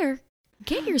you're there,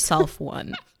 get yourself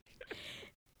one.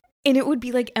 And it would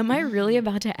be like, am I really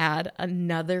about to add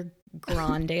another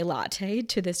grande latte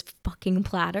to this fucking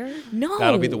platter? No.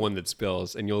 That'll be the one that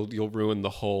spills, and you'll ruin the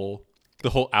whole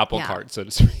apple cart, so to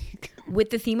speak.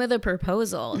 With the theme of the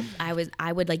proposal, I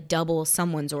would like double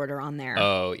someone's order on there.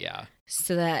 Oh yeah.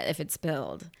 So that if it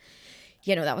spilled,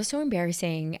 that was so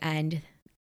embarrassing and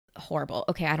horrible.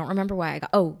 Okay, I don't remember why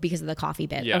because of the coffee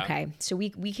bit. Yeah. Okay, so we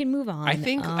can move on. I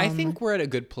think we're at a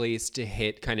good place to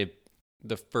hit kind of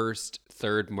the first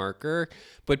third marker,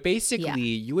 but basically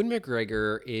Ewan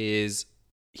McGregor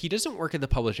he doesn't work at the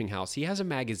publishing house. He has a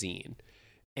magazine,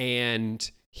 and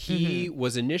he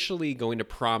was initially going to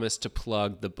promise to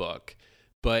plug the book,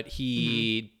 but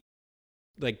he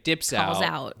like dips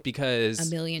out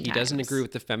because he doesn't agree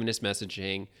with the feminist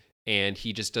messaging, and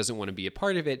he just doesn't want to be a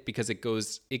part of it because it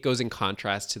goes in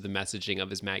contrast to the messaging of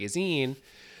his magazine.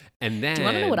 And then, do you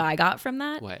want to know what I got from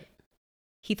that? What?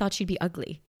 He thought she'd be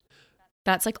ugly.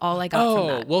 That's like all I got from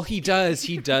that. Well, he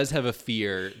does have a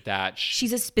fear that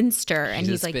she's a spinster, and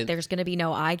he's like, there's going to be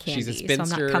no eye candy, she's a spinster,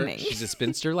 so I'm not coming. She's a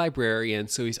spinster librarian,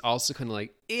 so he's also kind of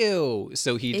like, ew.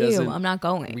 So he doesn't. I'm not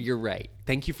going. You're right.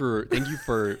 Thank you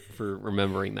for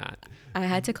remembering that. I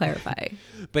had to clarify.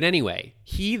 But anyway,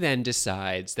 he then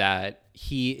decides that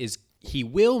he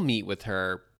will meet with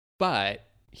her, but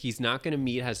he's not going to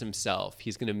meet as himself.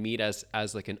 He's going to meet as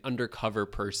like an undercover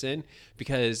person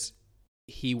because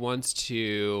he wants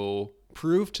to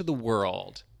prove to the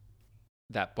world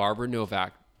that Barbara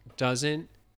Novak doesn't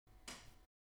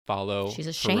follow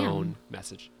her own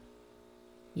message.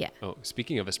 Yeah. Oh,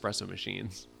 speaking of espresso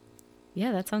machines.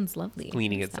 Yeah, that sounds lovely.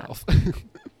 Cleaning itself.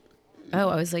 Oh,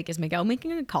 I was like, is Miguel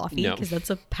making a coffee? No. Because that's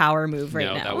a power move right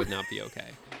now. No, that would not be okay.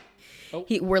 Oh.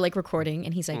 We're like recording,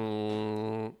 and he's like,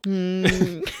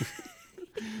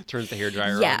 turns the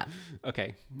hairdryer on.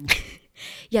 Okay.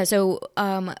 Yeah, so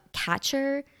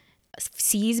Catcher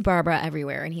sees Barbara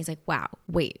everywhere, and he's like, wow,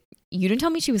 wait, you didn't tell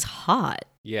me she was hot.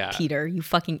 Yeah. Peter, you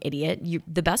fucking idiot.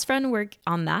 The best friend work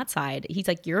on that side. He's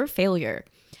like, you're a failure.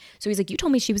 So he's like, you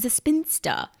told me she was a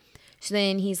spinster. So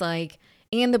then he's like,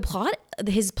 and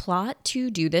his plot to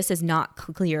do this is not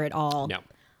clear at all. No.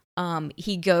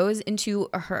 He goes into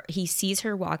he sees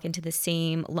her walk into the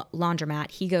same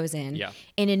laundromat. He goes in,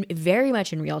 and very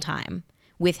much in real time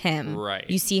with him, right?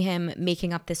 You see him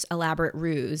making up this elaborate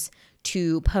ruse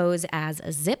to pose as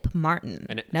a Zip Martin,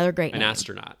 another great name.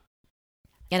 Astronaut.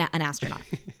 An astronaut.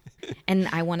 And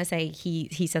I want to say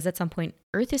he says at some point,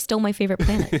 Earth is still my favorite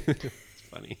planet. It's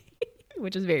funny.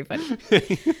 Which is very funny.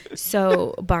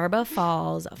 So Barbara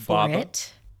falls for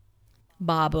it.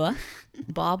 Baba.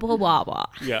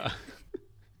 Yeah.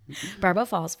 Barbara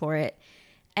falls for it.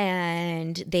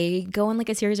 And they go on like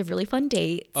a series of really fun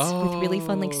dates with really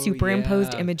fun like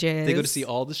superimposed images. They go to see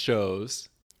all the shows.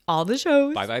 All the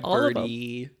shows. Bye Bye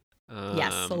Birdie.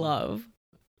 Yes, love.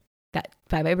 That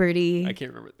Bye Bye Birdie. I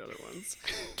can't remember the other ones.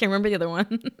 Can't remember the other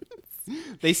one.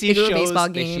 They see go to a shows. baseball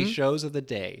They game. see shows of the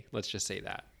day. Let's just say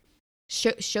that.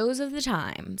 Shows of the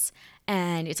times.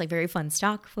 And it's like very fun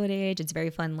stock footage. It's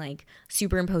very fun like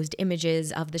superimposed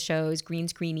images of the shows, green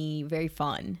screeny, very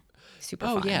fun. Super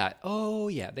fun. Oh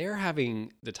yeah. They're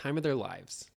having the time of their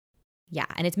lives. Yeah,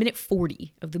 and it's minute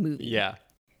 40 of the movie. Yeah.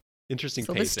 Interesting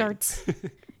So pacing.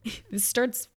 this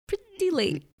starts pretty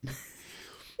late.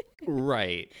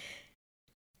 Right.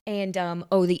 And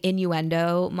the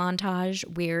innuendo montage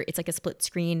where it's like a split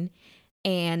screen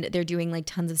and they're doing like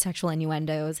tons of sexual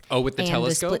innuendos. Oh, with the and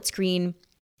telescope? The split screen.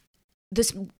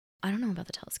 I don't know about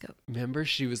the telescope. Remember,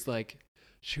 she was like,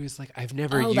 I've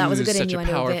never that was a used good such a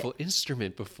innuendo powerful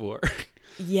instrument before.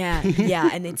 Yeah.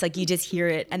 And it's like you just hear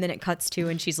it and then it cuts to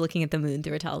and she's looking at the moon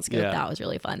through a telescope. Yeah. That was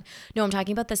really fun. No, I'm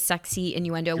talking about the sexy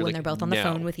innuendo when like, they're both on the no.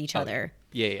 phone with each other.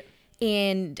 Yeah.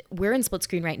 And we're in split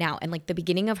screen right now. And like the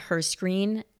beginning of her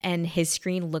screen and his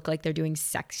screen look like they're doing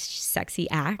sexy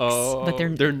acts. Oh, but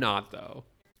they're not though.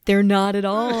 They're not at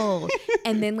all.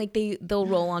 And then like they'll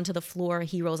roll onto the floor.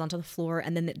 He rolls onto the floor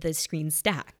and then the screen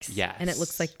stacks. Yes. And it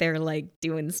looks like they're like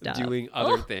doing stuff. Doing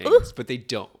other things, but they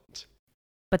don't.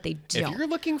 But they don't. If you're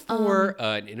looking for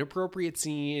an inappropriate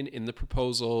scene in the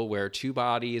proposal where two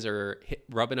bodies are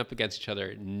rubbing up against each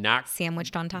other,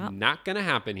 sandwiched on top. Not going to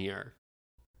happen here.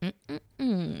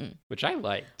 Which I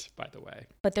liked, by the way.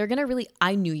 But they're gonna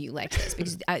I knew you liked this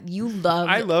because you love.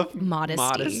 I love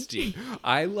modesty.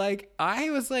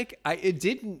 It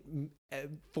didn't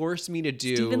force me to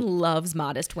do. Steven loves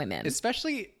modest women,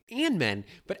 especially and men.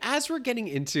 But as we're getting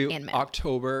into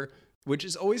October, which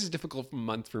is always a difficult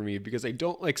month for me because I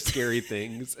don't like scary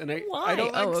things, and I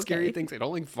don't like scary things. I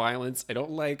don't like violence. I don't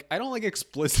like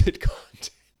explicit content.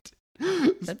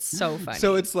 That's so funny.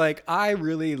 So it's like I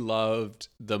really loved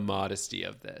the modesty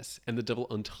of this and the double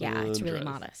entendres. Yeah, it's really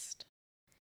modest.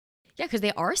 Yeah, because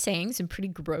they are saying some pretty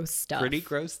gross stuff. Pretty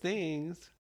gross things.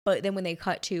 But then when they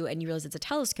cut to and you realize it's a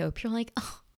telescope, you're like,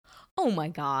 oh my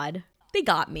God, they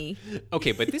got me.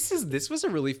 Okay, but this was a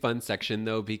really fun section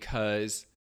though, because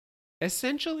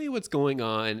essentially what's going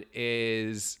on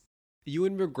is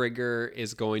Ewan McGregor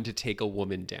is going to take a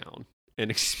woman down and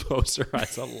expose her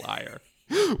as a liar.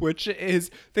 Which is,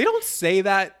 they don't say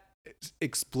that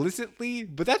explicitly,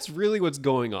 but that's really what's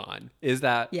going on, is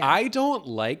that I don't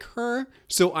like her,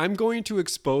 so I'm going to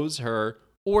expose her,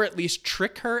 or at least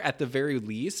trick her at the very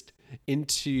least,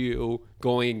 into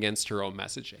going against her own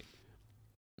messaging.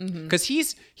 Because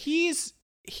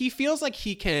he feels like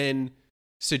he can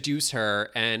seduce her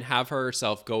and have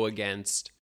herself go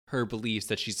against her beliefs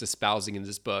that she's espousing in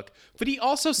this book, but he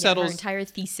also settles her entire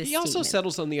thesis. He also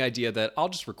settles on the idea that I'll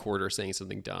just record her saying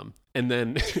something dumb, and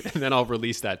then I'll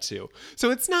release that too.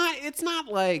 So it's not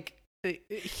like the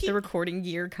recording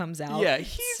gear comes out. Yeah,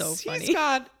 he's so funny.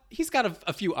 He's got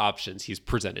a few options he's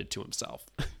presented to himself.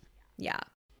 Yeah,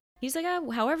 he's like,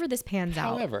 however this pans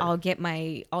out, I'll get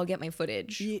my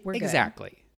footage. We're good.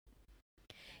 Exactly.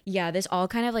 Yeah, this all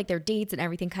kind of like their dates and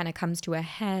everything kind of comes to a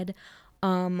head.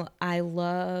 I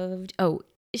loved.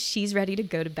 She's ready to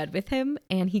go to bed with him,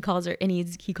 and he calls her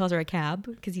a cab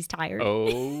because he's tired.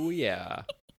 Oh yeah.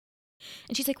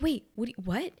 And she's like, "Wait,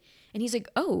 what?" And he's like,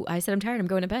 "Oh, I said I'm tired. I'm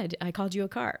going to bed. I called you a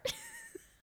car."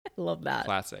 I love that.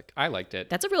 Classic. I liked it.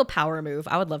 That's a real power move.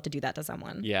 I would love to do that to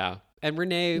someone. Yeah, and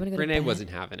Renee wasn't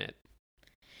having it.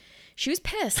 She was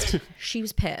pissed. She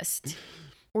was pissed.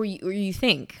 Or you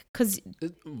think, because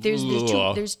there's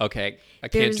okay, I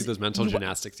can't do those mental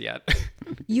gymnastics yet.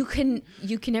 you can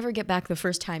never get back the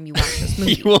first time you watch this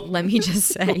movie. Let me just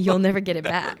say, you'll never get it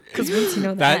back, because once you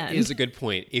know that is a good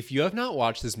point. If you have not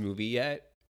watched this movie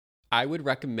yet, I would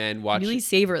recommend watching. Really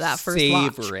savor that first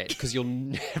watch. Savor it, because you'll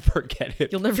never get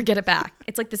it. You'll never get it back.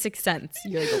 It's like The Sixth Sense.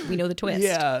 You're like, we know the twist.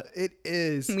 Yeah, it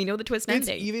is. We know the twist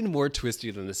ending. It's even more twisty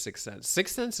than The Sixth Sense.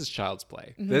 Sixth Sense is child's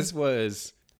play. Mm-hmm. This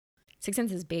was. Sixth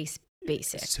Sense is basic.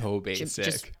 So basic.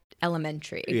 Just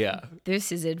elementary. Yeah.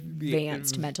 This is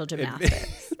advanced mental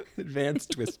gymnastics.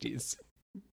 Advanced twisties.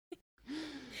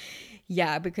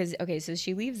 Yeah, because so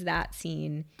she leaves that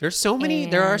scene. There are so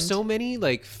many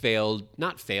like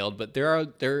not failed, but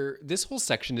this whole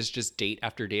section is just date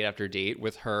after date after date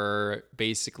with her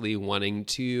basically wanting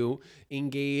to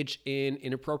engage in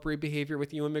inappropriate behavior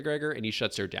with Ewan McGregor, and he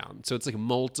shuts her down. So it's like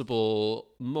multiple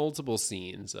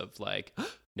scenes of like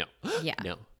no. Yeah.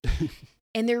 No.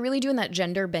 And they're really doing that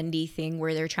gender bendy thing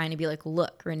where they're trying to be like,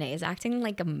 look, Renee is acting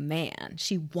like a man.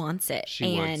 She wants it.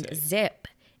 Zip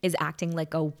is acting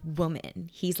like a woman.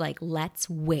 He's like, let's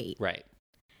wait. Right.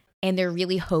 And they're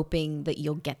really hoping that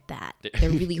you'll get that. They're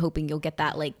really hoping you'll get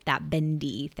that, like, that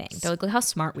bendy thing. They're like, look how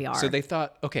smart we are. So they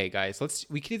thought, okay, guys,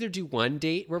 we can either do one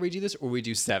date where we do this or we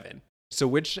do 7. So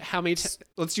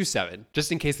let's do 7,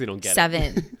 just in case they don't get it.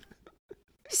 7.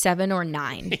 7 or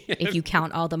 9 if you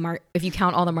count all the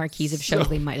marquees of shows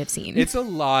they might have seen. It's a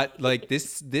lot. Like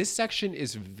this section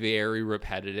is very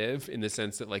repetitive in the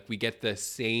sense that like we get the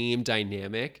same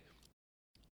dynamic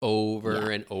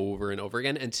over and over and over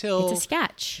again until it's a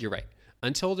sketch. You're right.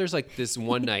 Until there's like this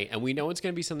one night, and we know it's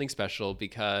going to be something special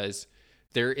because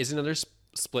there is another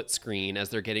split screen as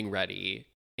they're getting ready.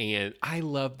 And I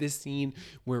love this scene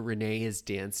where Renee is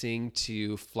dancing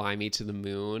to "Fly Me to the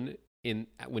Moon"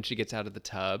 when she gets out of the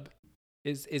tub.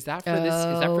 Is that for this?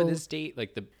 Is that for this date?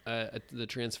 Like the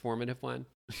transformative one?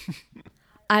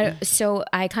 So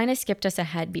I kind of skipped us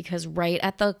ahead because right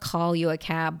at the call you a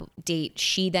cab date,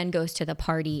 she then goes to the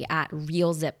party at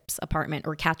Real Zip's apartment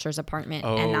or Catcher's apartment,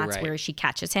 and that's where she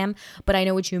catches him. But I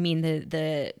know what you mean,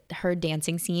 her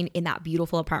dancing scene in that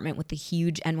beautiful apartment with the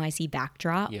huge NYC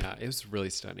backdrop. Yeah, it was really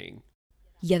stunning.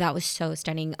 Yeah, that was so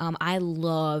stunning. I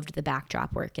loved the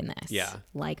backdrop work in this. Yeah.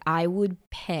 Like I would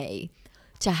pay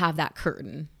to have that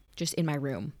curtain just in my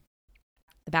room.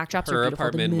 The backdrops are beautiful. Her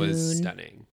apartment was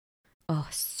stunning. Oh,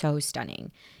 so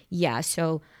stunning. Yeah.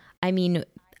 So, I mean,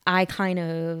 I kind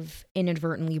of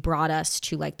inadvertently brought us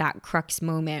to like that crux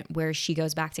moment where she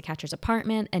goes back to Catcher's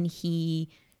apartment and he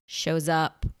shows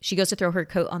up. She goes to throw her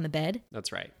coat on the bed.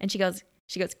 That's right. And she goes,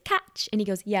 catch. And he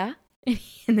goes, yeah.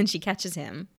 And then she catches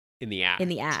him. In the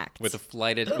act. With a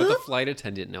flight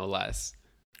attendant, no less.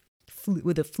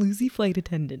 With a floozy flight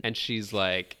attendant. And she's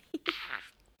like,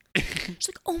 she's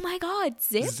like, oh my God,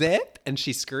 Zip. Zip? And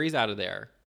she scurries out of there.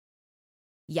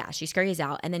 Yeah, she scurries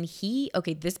out. And then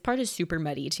this part is super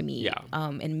muddy to me. Yeah.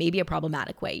 In maybe a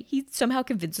problematic way. He somehow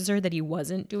convinces her that he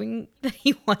wasn't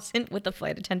with the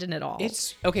flight attendant at all.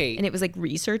 It's okay. And it was like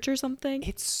research or something.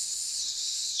 It's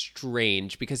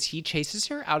strange because he chases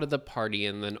her out of the party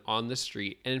and then on the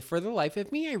street. And for the life of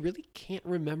me, I really can't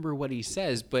remember what he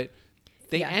says, but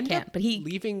they end up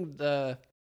leaving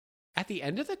at the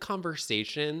end of the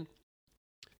conversation.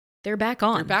 They're back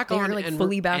on. They're like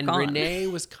fully back on. And Renee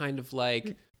was kind of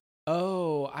like,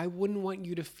 oh, I wouldn't want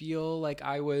you to feel like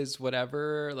I was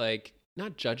whatever, like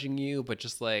not judging you, but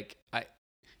just like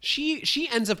she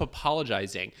ends up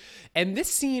apologizing. And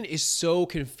this scene is so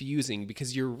confusing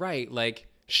because you're right. Like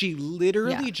she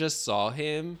literally just saw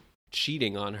him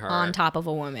cheating on her. On top of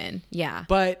a woman. Yeah.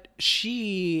 But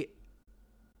she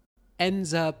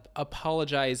ends up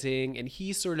apologizing and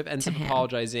he sort of ends up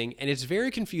apologizing, and it's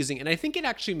very confusing, and I think it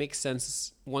actually makes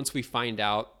sense once we find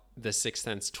out the Sixth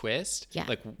Sense twist.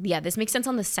 This makes sense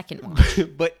on the second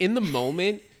one. But in the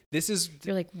moment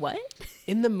you're like, what?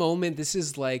 In the moment this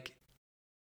is like,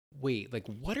 wait, like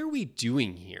what are we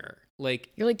doing here? Like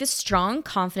you're like this strong,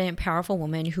 confident, powerful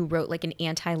woman who wrote like an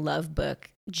anti-love book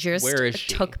just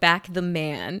took back the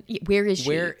man. Where is she?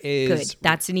 Good.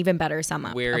 That's an even better sum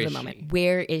up of the moment.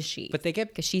 Where is she? But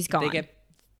because she's gone.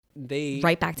 They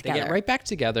right back together. They get right back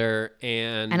together,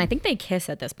 and I think they kiss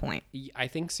at this point. I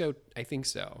think so.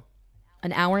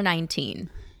 An hour 19.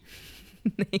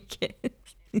 They kiss.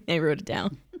 I wrote it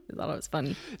down. I thought it was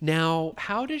funny. Now,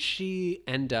 how does she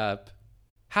end up?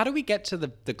 How do we get to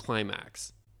the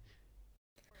climax?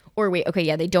 Or wait, okay,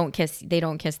 yeah, they don't kiss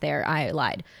there. I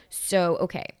lied. So,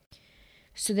 okay.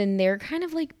 So then they're kind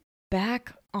of like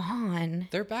back on.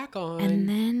 They're back on. And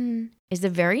then is the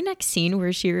very next scene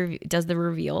where she does the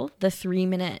reveal, the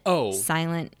 3-minute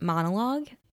silent monologue?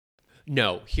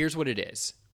 No, here's what it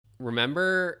is.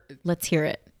 Remember? Let's hear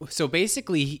it. So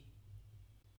basically,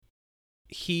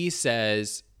 he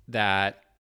says that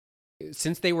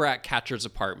since they were at Catcher's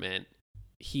apartment,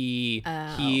 he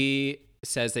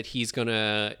says that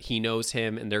he knows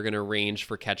him and they're going to arrange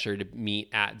for Catcher to meet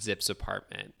at Zip's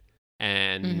apartment.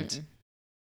 And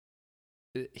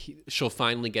she'll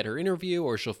finally get her interview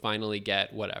or she'll finally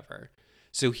get whatever.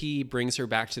 So he brings her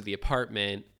back to the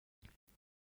apartment.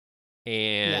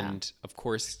 And of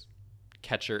course,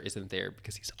 Catcher isn't there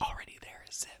because he's already there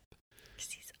as Zip.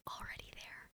 Because he's already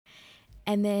there.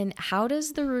 And then how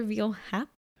does the reveal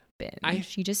happen?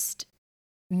 She just...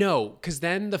 No, because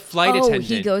then the flight attendant...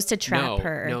 he goes to trap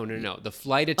her. No. The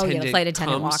flight attendant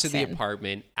comes to the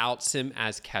apartment, outs him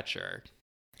as Catcher.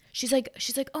 She's like,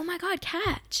 oh my God,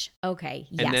 Catch. Okay,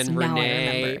 yes, and then now I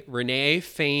remember. Renee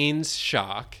feigns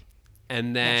shock,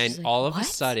 and then like, all of a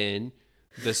sudden,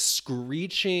 the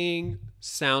screeching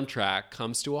soundtrack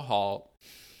comes to a halt,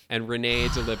 and Renee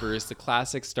delivers the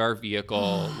classic Star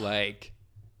Vehicle, like,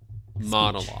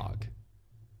 monologue.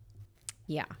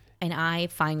 Yeah. and I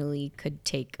finally could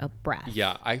take a breath.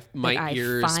 Yeah, my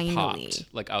ears finally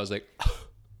popped. Like I was like,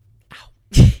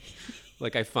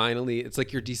 like I finally, it's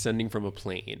like you're descending from a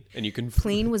plane and you can.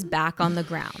 Plane was back on the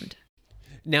ground.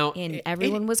 Now, And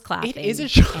everyone was clapping. It is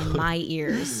and my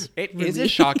ears. It is a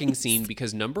shocking scene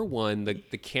because number one, the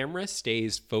camera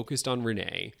stays focused on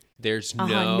Renee. There's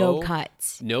no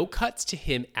cuts. No cuts to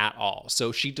him at all.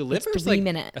 So she delivers it's 3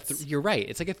 minutes. You're right.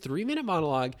 It's like a 3-minute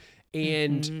monologue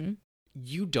and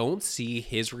you don't see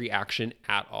his reaction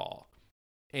at all.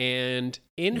 And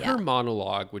in her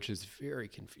monologue, which is very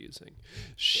confusing,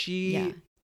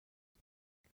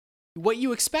 what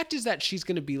you expect is that she's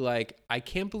going to be like, I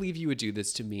can't believe you would do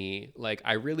this to me. Like,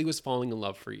 I really was falling in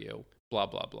love for you. Blah,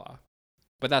 blah, blah.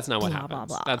 But that's not what happens. Blah,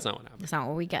 blah. That's not what happens. That's not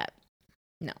what we get.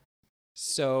 No.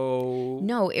 So.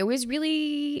 No, it was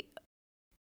really.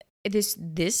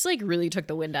 This like really took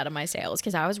the wind out of my sails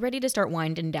because I was ready to start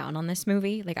winding down on this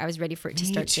movie. Like I was ready for it to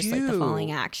start just like the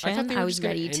falling action. I thought they were was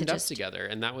ready to end up just together,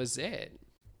 and that was it.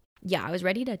 Yeah, I was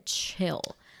ready to chill.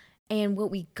 And what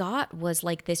we got was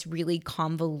like this really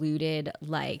convoluted,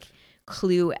 like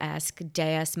Clue-esque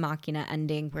Deus Machina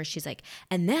ending where she's like,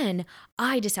 and then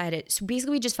I decided. So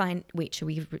basically, we just find. Wait, should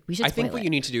we? We should. I think what it. you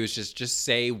need to do is just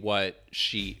say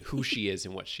who she is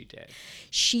and what she did.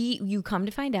 You come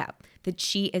to find out that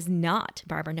she is not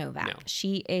Barbara Novak. No.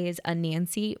 She is a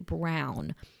Nancy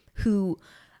Brown who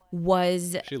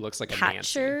was. She looks like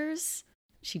Catcher's.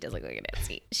 She does look like a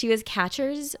Nancy. She was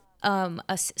Catcher's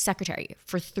a secretary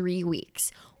for 3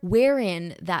 weeks,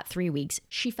 wherein that 3 weeks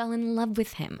she fell in love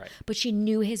with him. Right. But she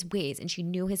knew his ways and she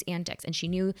knew his antics and she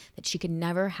knew that she could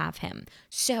never have him.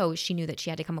 So she knew that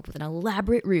she had to come up with an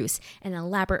elaborate ruse and an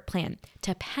elaborate plan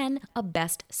to pen a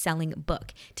best-selling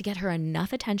book to get her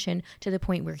enough attention to the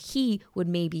point where he would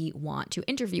maybe want to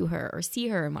interview her or see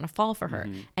her and want to fall for her.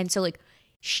 And so like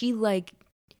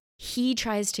he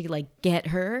tries to like get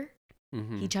her.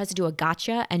 He tries to do a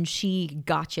gotcha and she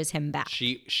gotchas him back.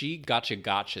 She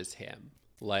gotchas him.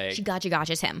 Like she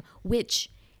gotchas him, which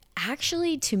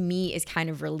actually to me is kind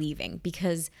of relieving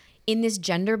because in this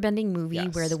gender bending movie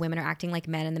where the women are acting like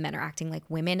men and the men are acting like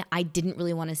women, I didn't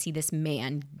really want to see this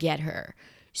man get her.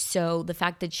 So the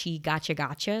fact that she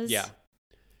gotchas. Yeah.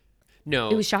 No.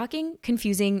 It was shocking,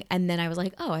 confusing, and then I was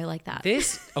like, oh, I like that.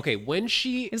 When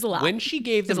she was a lot. When she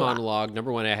gave the monologue,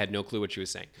 number one, I had no clue what she was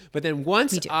saying. But then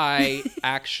once I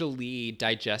actually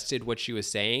digested what she was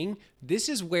saying, this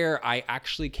is where I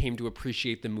actually came to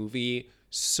appreciate the movie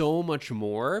so much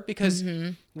more because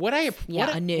what I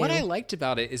liked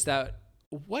about it is that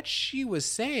what she was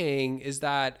saying is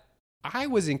that I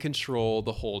was in control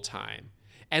the whole time.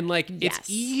 And like, it's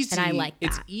easy. And I like that.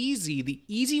 It's easy. The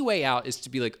easy way out is to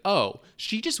be like, oh,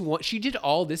 she did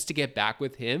all this to get back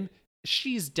with him.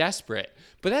 She's desperate.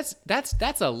 But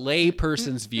that's a lay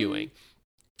person's viewing.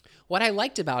 What I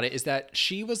liked about it is that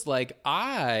she was like,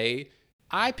 I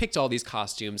picked all these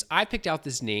costumes. I picked out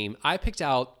this name. I picked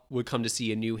out would come to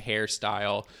see a new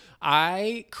hairstyle.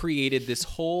 I created this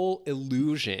whole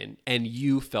illusion and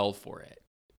you fell for it.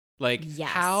 Like,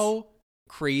 how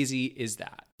crazy is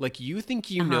that? Like, you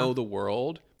think you know the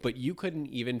world, but you couldn't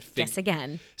even figure. Guess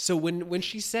again. So when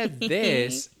she said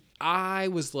this, I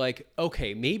was like,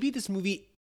 okay, maybe this movie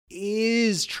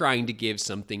is trying to give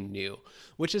something new,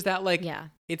 which is that like,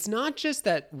 it's not just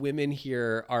that women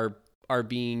here are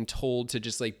being told to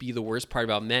just like be the worst part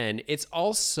about men. It's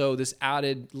also this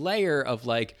added layer of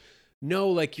like, no,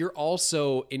 like you're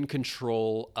also in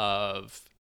control of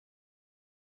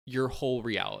your whole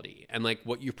reality and like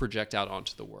what you project out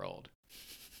onto the world.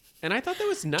 And I thought that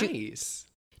was nice.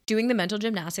 Doing the mental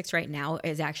gymnastics right now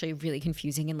is actually really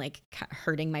confusing and like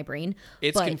hurting my brain.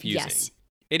 It's confusing. Yes,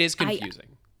 it is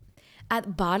confusing.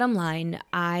 At bottom line,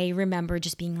 I remember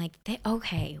just being like,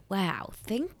 okay, wow,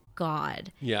 thank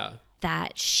God. Yeah.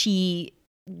 That she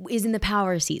is in the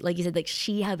power seat. Like you said, like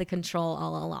she had the control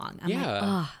all along. I'm like,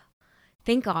 oh,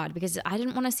 thank God. Because I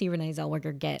didn't want to see Renee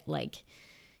Zellweger get like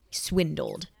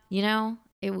swindled, you know?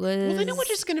 It was. Well, then it was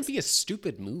just going to be a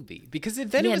stupid movie because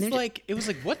it was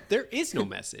like, what? There is no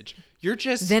message. You're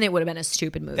just. Then it would have been a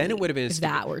stupid movie. Then it would have been if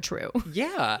that were true.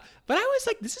 Yeah, but I was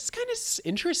like, this is kind of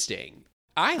interesting.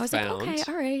 I was found. Like,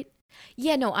 okay, all right.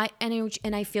 Yeah, no,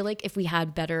 I feel like if we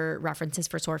had better references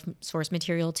for source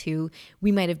material too,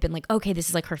 we might have been like, okay, this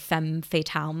is like her femme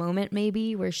fatale moment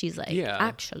maybe, where she's like,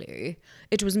 actually,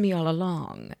 it was me all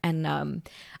along. And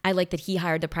I like that he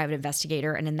hired the private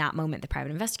investigator, and in that moment, the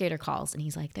private investigator calls, and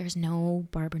he's like, there's no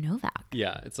Barbara Novak.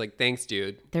 Yeah, it's like, thanks,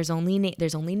 dude. There's only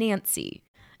Nancy.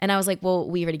 And I was like, well,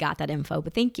 we already got that info,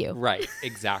 but thank you. Right,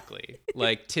 exactly.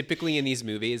 Like typically in these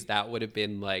movies, that would have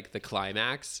been like the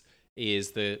climax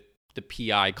is the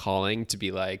PI calling to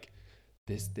be like,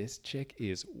 this chick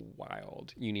is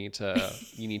wild. You need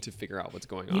to figure out what's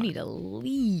going on. You need to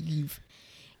leave.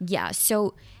 Yeah.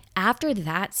 So after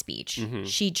that speech,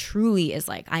 she truly is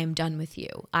like, I am done with you.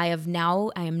 I am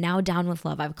now down with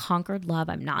love. I've conquered love.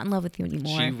 I'm not in love with you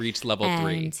anymore. She reached level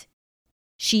 3.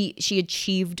 She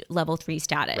achieved level 3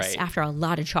 status Right. after a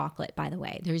lot of chocolate, by the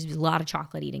way. There's a lot of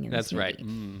chocolate eating in this movie. That's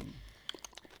right.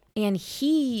 And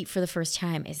he, for the first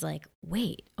time, is like,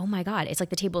 wait, oh my God. It's like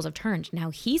the tables have turned. Now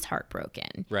he's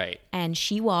heartbroken. Right. And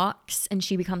she walks and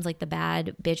she becomes like the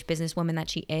bad bitch businesswoman that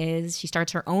she is. She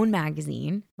starts her own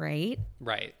magazine, right?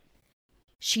 Right.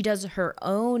 She does her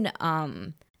own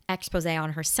expose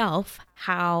on herself,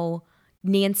 how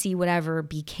Nancy whatever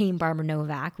became Barbara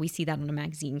Novak. We see that on a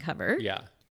magazine cover. Yeah.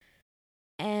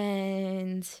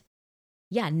 And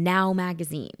yeah, Now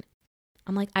magazine.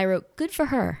 I'm like, I wrote, good for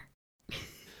her.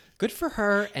 Good for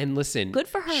her. And listen, Good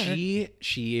for her.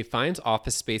 She finds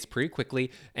office space pretty quickly,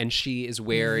 and she is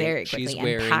wearing Very quickly she's and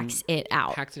wearing packs it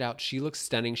out. Packed it out. She looks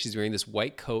stunning. She's wearing this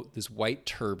white coat, this white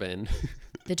turban.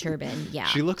 The turban, yeah.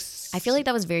 She looks I feel like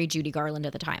that was very Judy Garland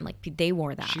at the time. Like they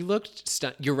wore that. She looked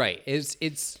You're right.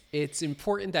 It's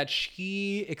important that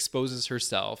she exposes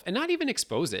herself, and not even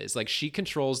exposes. Like she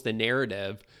controls the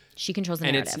narrative. She controls the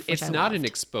And narrative. it's which I not loved. an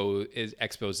expose.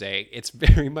 It's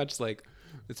very much like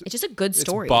It's just a good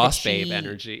story. It's boss that babe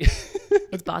energy.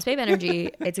 It's boss babe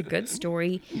energy. It's a good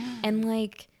story, and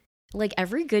like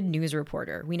every good news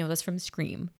reporter, we know this from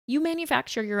Scream. You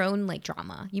manufacture your own like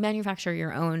drama. You manufacture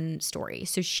your own story.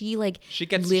 So she lived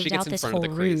out in this front of whole the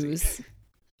crazy. ruse.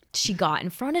 She got in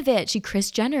front of it. She Kris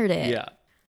Jennered it. Yeah.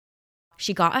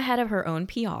 She got ahead of her own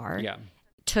PR. Yeah.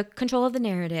 Took control of the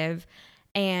narrative.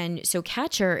 And so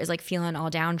Catcher is like feeling all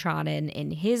downtrodden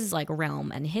in his like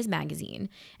realm and his magazine.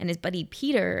 And his buddy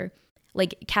Peter,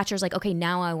 like Catcher's like, okay,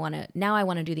 now I want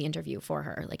to do the interview for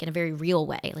her, like in a very real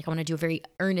way. Like I want to do a very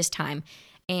earnest time.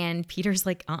 And Peter's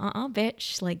like,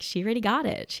 bitch, like she already got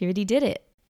it. She already did it.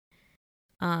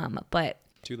 But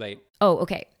Too late. Oh,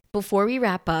 okay. Before we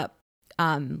wrap up,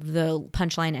 the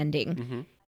punchline ending,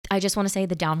 I just want to say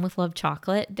the Down with Love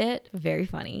chocolate bit, very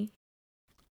funny.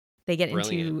 They get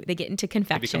Brilliant. into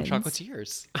confections. They become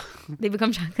chocolatiers. They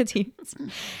become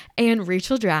chocolatiers. And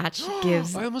Rachel Dratch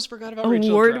gives I almost forgot about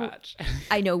Rachel Dratch.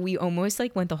 I know, we almost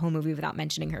like went the whole movie without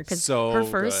mentioning her because So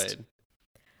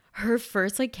her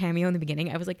first like cameo in the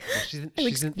beginning, I was like, she's in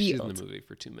squealed. the movie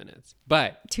for 2 minutes,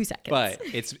 but 2 seconds. But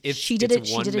it's she did it.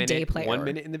 One she did minute, a day player. 1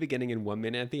 minute in the beginning and 1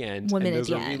 minute at the end. 1 minute and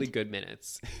those at the are really end. good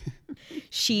minutes.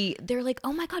 They're like,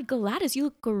 oh my God, Gladys, you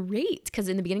look great. Because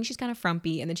in the beginning she's kind of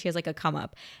frumpy, and then she has like a come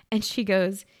up, and she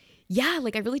goes, yeah,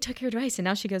 like I really took your advice. And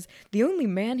now she goes, the only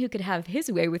man who could have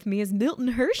his way with me is Milton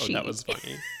Hershey. Oh, that was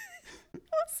funny. That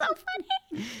was so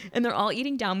funny. And they're all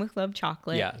eating Down with Love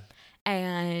chocolate. Yeah.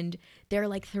 And they're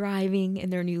like thriving in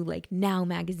their new like Now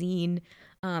magazine.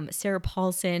 Sarah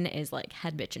Paulson is like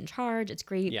head bitch in charge. It's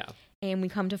great. Yeah. And we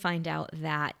come to find out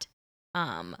that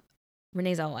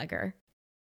Renee Zellweger,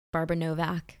 Barbara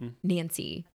Novak,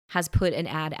 Nancy has put an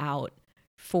ad out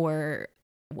for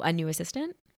a new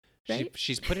assistant. Right?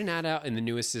 She's put an ad out in the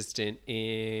new assistant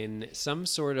in some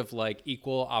sort of like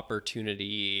equal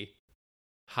opportunity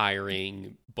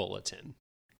hiring bulletin.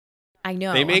 I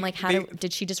know. I'm like,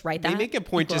 did she just write that? They make a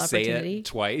point Equal to say opportunity? it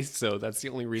twice, so that's the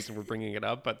only reason we're bringing it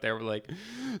up. But they were like,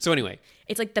 so anyway.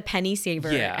 It's like the penny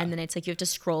saver, Yeah. and then it's like you have to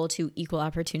scroll to equal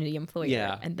opportunity employer,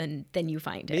 Yeah. and then you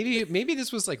find it. Maybe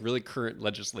this was like really current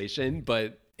legislation,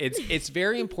 but it's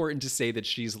very important to say that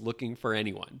she's looking for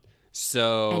anyone.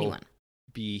 So Anyone.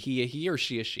 be he a he or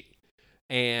she a she.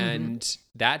 And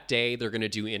that day they're going to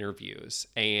do interviews,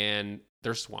 and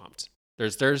they're swamped.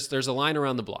 There's a line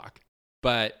around the block,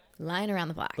 but Lying around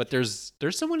the block. But there's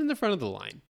someone in the front of the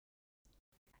line.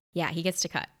 Yeah, he gets to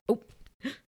cut. Oh,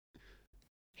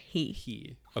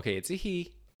 He. Okay, it's a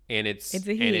he, and it's a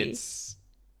he. and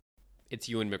it's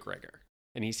Ewan McGregor,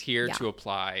 and he's here Yeah. to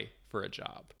apply for a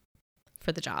job.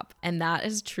 For the job, and that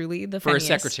is truly the For funniest.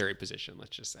 a secretary position,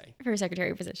 let's just say. For a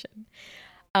secretary position.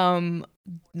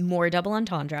 More double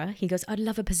entendre. He goes, I'd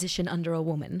love a position under a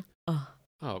woman.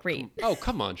 Oh, Great.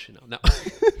 Come on, Chanel. No.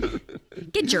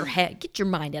 Get your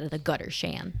mind out of the gutter,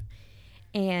 Shan.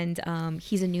 And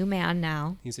he's a new man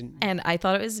now. And I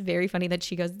thought it was very funny that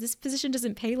she goes, this position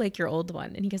doesn't pay like your old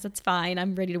one. And he goes, that's fine.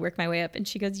 I'm ready to work my way up. And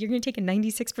she goes, you're going to take a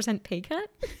 96% pay cut?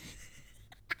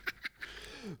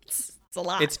 It's a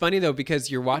lot. It's funny though,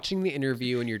 because you're watching the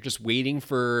interview and you're just waiting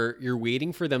for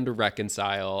them to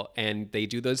reconcile, and they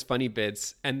do those funny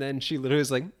bits, and then she literally is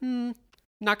like,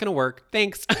 not gonna work,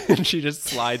 thanks. And she just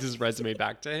slides his resume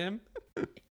back to him.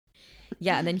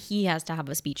 Yeah, and then he has to have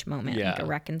a speech moment, like a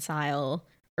reconcile,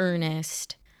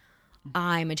 earnest,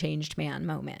 I'm a changed man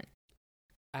moment.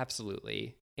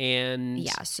 Absolutely. And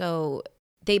Yeah, so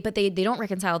they don't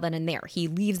reconcile then and there. He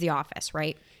leaves the office,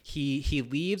 right? he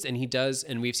leaves, and he does,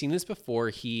 and we've seen this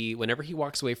before. Whenever he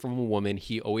walks away from a woman,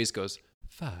 he always goes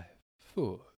 5,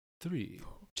 4, 3,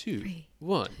 2,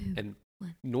 1, and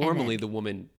normally the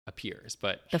woman appears,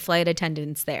 but the flight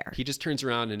attendant's there. he just turns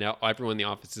around, and now everyone in the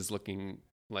office is looking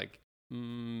like,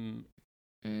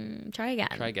 try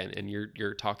again. and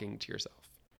you're talking to yourself.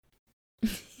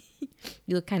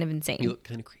 You look kind of insane. You look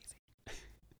kind of crazy.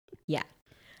 Yeah,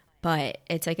 but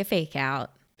it's like a fake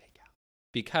out.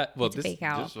 Because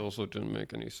this also didn't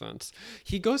make any sense.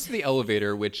 He goes to the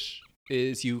elevator, which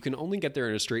is you can only get there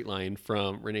in a straight line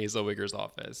from Renee Zellweger's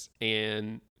office,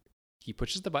 and he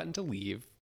pushes the button to leave.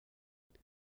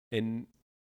 And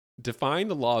defying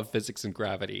the law of physics and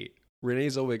gravity, Renee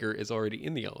Zellweger is already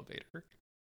in the elevator.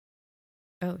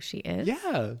 Oh, she is?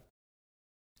 Yeah.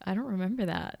 I don't remember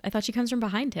that. I thought she comes from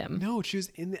behind him. No, she was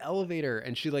in the elevator,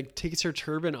 and she like takes her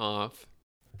turban off.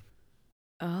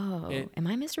 Oh, am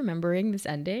I misremembering this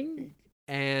ending?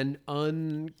 And Are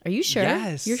you sure?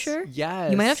 Yes. You're sure?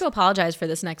 Yes. You might have to apologize for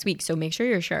this next week, so make sure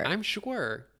you're sure. I'm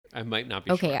sure. I might not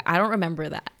be okay, sure. I don't remember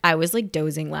that. I was like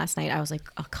dozing last night. I was like,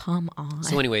 oh, come on.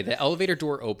 So anyway, the elevator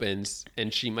door opens,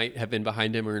 and she might have been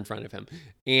behind him or in front of him.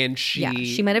 And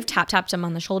she might have tapped him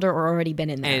on the shoulder or already been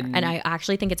in there. And I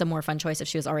actually think it's a more fun choice if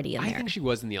she was already in there. I think she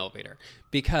was in the elevator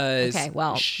because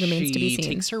remains to be seen. She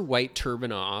takes her white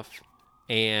turban off,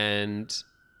 and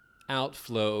out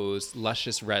flows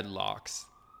luscious red locks.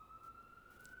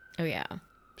 Oh yeah.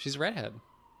 She's a redhead.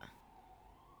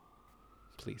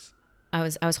 Please. I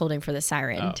was holding for the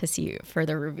siren to see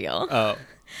further reveal.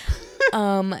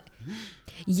 Oh.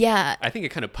 Yeah. I think it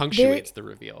kind of punctuates the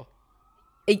reveal.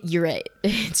 You're right.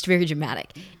 It's very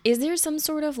dramatic. Is there some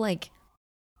sort of like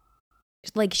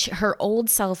her old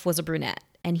self was a brunette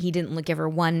and he didn't give her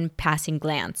one passing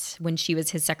glance when she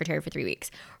was his secretary for 3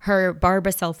 weeks. Her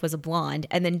Barbara self was a blonde,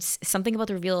 and then something about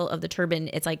the reveal of the turban.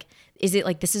 It's like, is it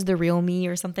like this is the real me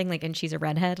or something? Like, and she's a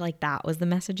redhead. Like that was the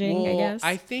messaging. I guess.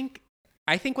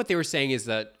 I think what they were saying is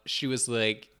that she was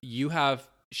like, you have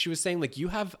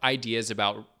ideas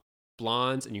about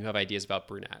blondes and you have ideas about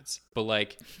brunettes, but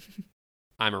like,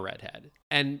 I'm a redhead.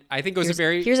 And I think it was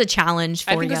here's a challenge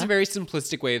for you. I think it's a very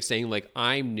simplistic way of saying like,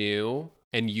 I'm new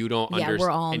and you don't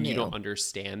understand, you don't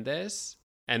understand this,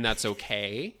 and that's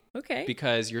okay. Okay.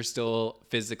 Because you're still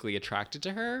physically attracted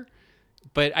to her.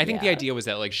 But I think the idea was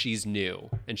that like she's new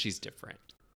and she's different.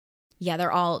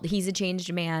 Yeah, he's a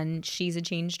changed man, she's a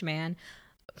changed man.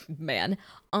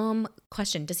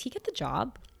 Question, does he get the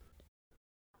job?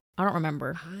 I don't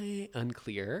remember.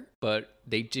 Unclear, but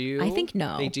they do. I think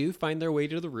no. They do find their way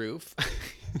to the roof.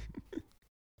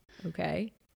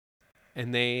 Okay.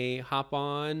 And they hop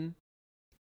on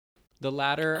the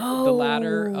ladder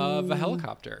of a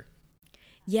helicopter.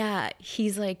 Yeah,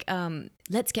 he's like,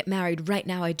 let's get married right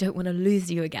now. I don't want to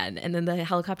lose you again. And then the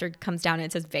helicopter comes down and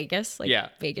it says Vegas,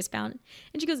 Vegas bound.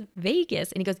 And she goes,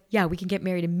 Vegas? And he goes, yeah, we can get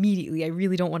married immediately. I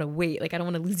really don't want to wait. Like, I don't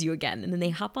want to lose you again. And then they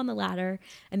hop on the ladder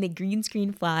and they green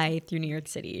screen fly through New York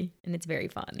City. And it's very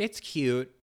fun. It's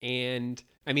cute. And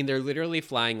I mean, they're literally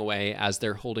flying away as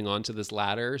they're holding on to this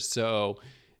ladder. So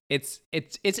it's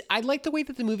I like the way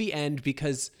that the movie ended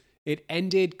because it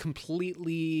ended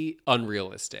completely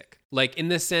unrealistic. Like in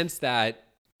the sense that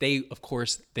of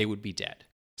course they would be dead.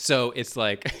 So it's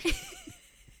like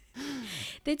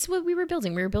that's what we were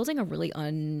building. We were building a really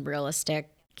unrealistic,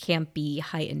 campy,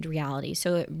 heightened reality.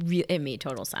 So it made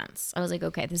total sense. I was like,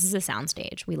 okay, this is a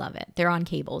soundstage. We love it. They're on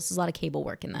cables. There's a lot of cable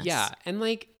work in this. Yeah, and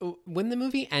like when the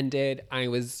movie ended, I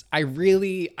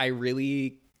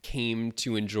really came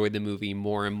to enjoy the movie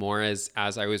more and more as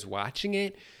I was watching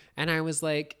it, and I was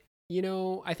like, you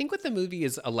know, I think what the movie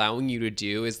is allowing you to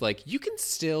do is like you can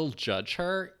still judge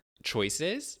her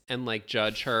choices and like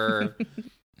judge her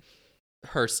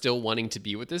her still wanting to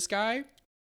be with this guy.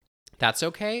 That's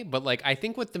okay. But like I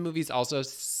think what the movie's also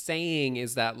saying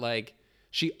is that like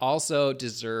she also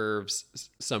deserves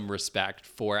some respect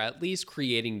for at least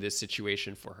creating this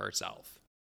situation for herself.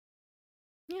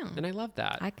 Yeah. And I love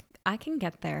that. I can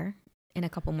get there in a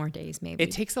couple more days, maybe.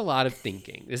 It takes a lot of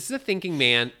thinking. This is a thinking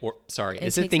man,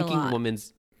 it's a thinking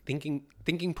woman's,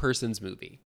 thinking person's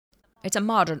movie. It's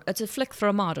a flick for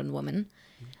a modern woman.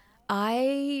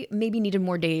 I maybe needed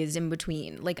more days in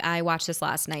between. Like I watched this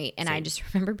last night and I just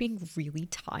remember being really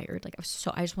tired. Like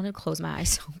I just wanted to close my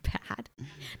eyes so bad.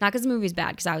 Not because the movie was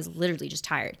bad, because I was literally just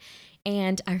tired.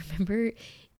 And I remember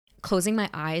closing my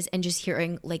eyes and just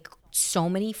hearing like so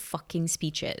many fucking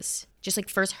speeches. Just like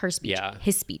first her speech,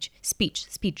 his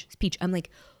speech. I'm like,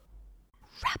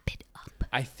 wrap it up.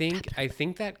 I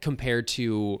think that compared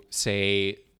to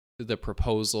say The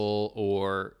Proposal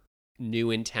or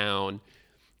New in Town,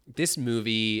 this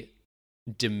movie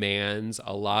demands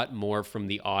a lot more from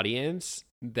the audience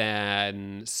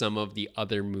than some of the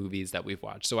other movies that we've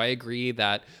watched. So I agree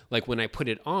that like when I put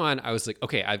it on, I was like,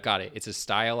 okay, I've got it. It's a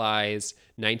stylized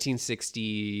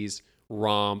 1960s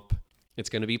romp. It's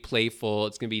going to be playful.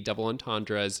 It's going to be double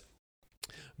entendres,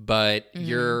 but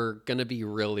you're going to be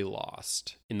really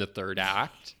lost in the third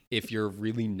act if you're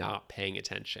really not paying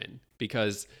attention,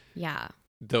 because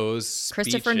those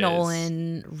Christopher speeches,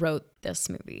 Nolan wrote this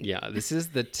movie. Yeah, this is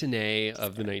the Tenay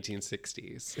of the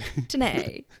 1960s.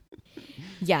 Tenay.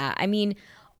 Yeah, I mean,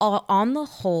 on the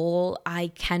whole, I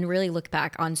can really look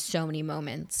back on so many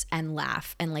moments and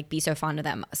laugh and like be so fond of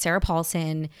them. Sarah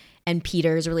Paulson and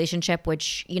Peter's relationship,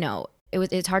 which, you know,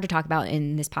 it's hard to talk about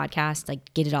in this podcast,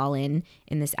 like get it all in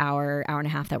this hour and a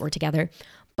half that we're together.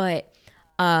 But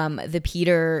the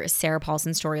Peter Sarah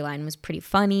Paulson storyline was pretty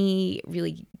funny,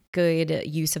 really good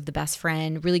use of the best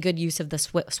friend, really good use of the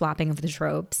swapping of the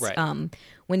tropes. Right.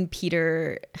 When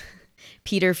Peter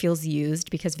feels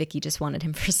used because Vicky just wanted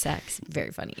him for sex.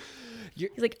 Very funny. He's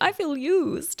like, I feel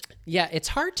used. Yeah, it's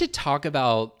hard to talk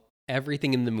about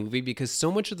everything in the movie because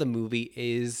so much of the movie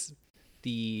is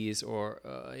these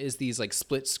like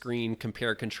split screen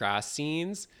compare contrast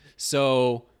scenes.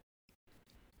 So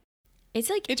it's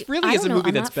like it really is a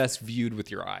movie that's best viewed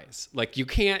with your eyes. Like you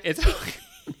can't. It's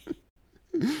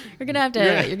you're gonna have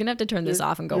to turn this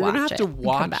off and go watch it. You're gonna have to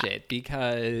watch it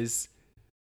because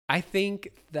I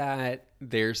think that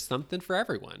there's something for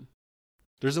everyone.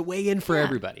 There's a way in for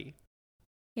everybody.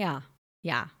 Yeah.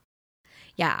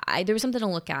 There was something to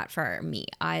look at for me.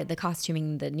 The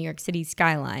costuming, the New York City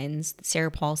skylines,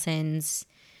 Sarah Paulson's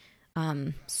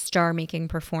star-making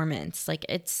performance. Like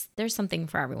there's something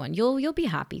for everyone. You'll be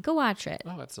happy. Go watch it.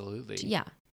 Oh, absolutely. Yeah.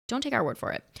 Don't take our word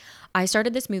for it. I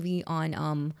started this movie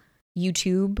on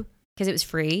YouTube because it was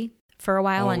free for a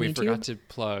while on YouTube. We forgot to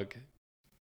plug.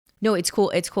 No, it's cool.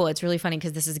 It's cool. It's really funny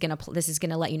because this is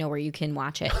gonna let you know where you can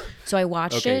watch it. So I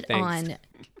watched it thanks.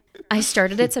 I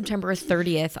started it September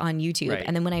 30th on YouTube, right.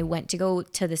 And then when I went to go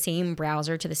to the same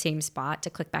browser to the same spot to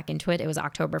click back into it, it was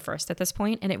October 1st at this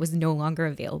point, and it was no longer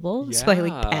available. Yeah, so I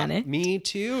like panicked. Me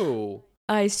too.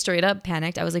 I straight up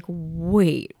panicked. I was like,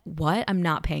 "Wait, what? I'm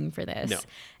not paying for this." No.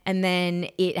 And then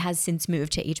it has since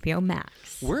moved to HBO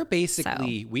Max.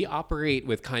 We operate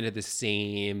with kind of the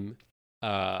same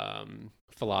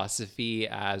philosophy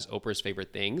as Oprah's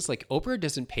favorite things. Like Oprah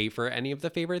doesn't pay for any of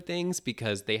the favorite things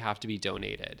because they have to be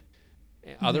donated.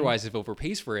 Mm-hmm. Otherwise, if Oprah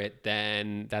pays for it,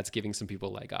 then that's giving some people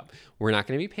a leg up. We're not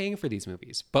going to be paying for these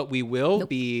movies, but we will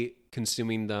be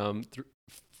consuming them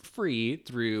free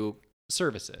through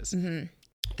services. Mm-hmm.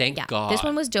 Thank God. This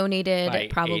one was donated by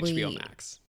probably HBO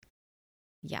Max.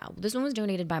 Yeah, this one was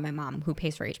donated by my mom who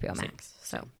pays for HBO Max.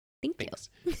 So thanks.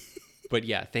 But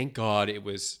yeah, thank God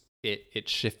it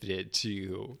shifted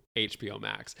to HBO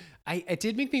Max. It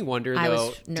did make me wonder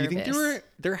though. Do you think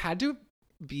there had to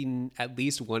be at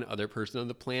least one other person on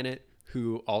the planet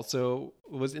who also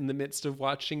was in the midst of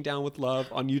watching Down with Love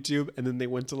on YouTube, and then they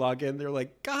went to log in, they're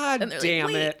like, God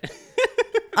damn it.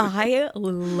 I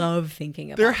love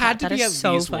thinking about there had that. to be at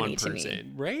so least funny one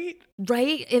person, right?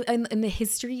 Right? In the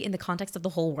history, in the context of the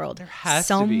whole world, there has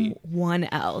to be. Someone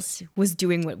else was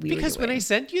doing what we were doing. Because when I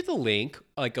sent you the link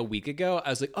like a week ago, I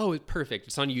was like, oh, it's perfect.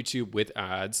 It's on YouTube with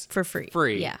ads. For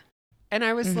free. Yeah. And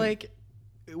I was like,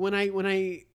 when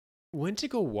I went to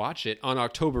go watch it on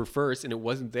October 1st and it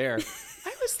wasn't there,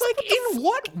 I was like, in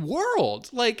what world?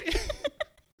 Like,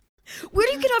 where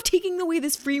do you get off taking away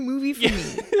this free movie from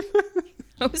me?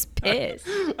 I was pissed.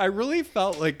 I really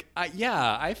felt like,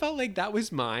 I felt like that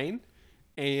was mine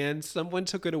and someone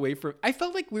took it away from, I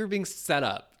felt like we were being set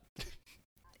up.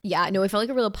 Yeah, no, it felt like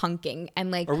a real punking. And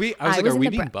like, are we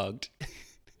being bugged?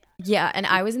 Yeah, and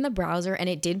I was in the browser and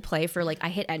it did play for like, I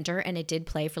hit enter and it did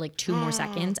play for like 2 more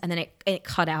seconds and then it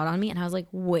cut out on me and I was like,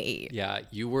 wait. Yeah,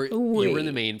 you were in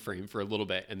the mainframe for a little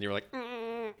bit and they were like,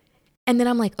 And then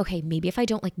I'm like, okay, maybe if I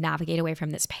don't like navigate away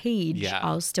from this page,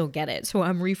 I'll still get it. So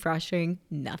I'm refreshing,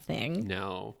 nothing.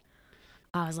 No.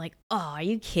 I was like, oh, are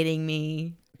you kidding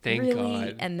me? Thank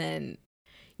God. And then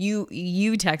you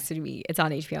texted me, it's on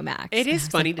HBO Max. It is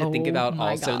funny to think about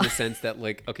also in the sense that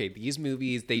like, okay, these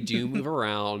movies, they do move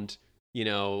around, you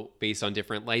know, based on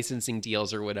different licensing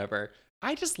deals or whatever.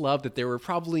 I just love that there were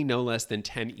probably no less than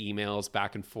 10 emails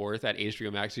back and forth at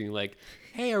HBO Max being like,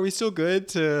 hey, are we still good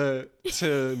to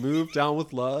move Down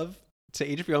with Love to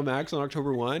HBO Max on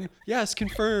October 1? Yes,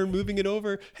 confirm, moving it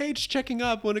over. Hey, just checking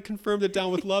up. Want to confirm that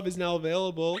Down with Love is now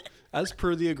available as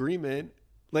per the agreement.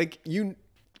 Like,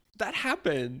 that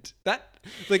happened. That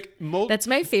like That's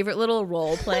my favorite little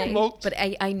role play. But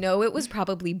I know it was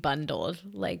probably bundled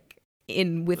like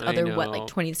in with other like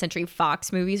 20th Century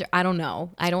Fox movies. Or I don't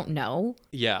know.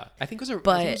 Yeah, I think it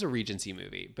was a Regency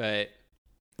movie, but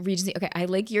Regency. Okay, I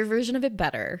like your version of it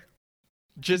better.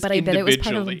 But I bet it was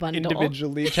part of a bundle.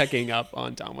 Individually checking up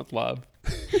on Down with Love.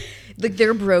 Like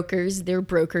they're brokers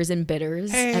and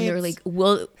bidders, and they're like,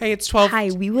 "Well, hey, it's 12.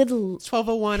 Hi, we would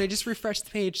 12:01. I just refreshed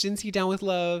the page. Didn't see Down with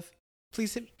Love.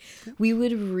 Please hit." We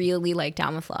would really like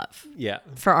Down with Love. Yeah.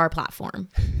 For our platform,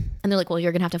 and they're like, "Well,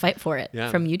 you're gonna have to fight for it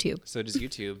from YouTube." So does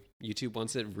YouTube. YouTube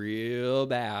wants it real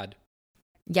bad.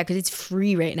 Yeah, because it's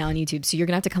free right now on YouTube, so you're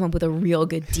gonna have to come up with a real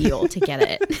good deal to get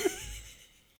it.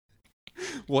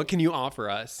 What can you offer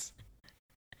us?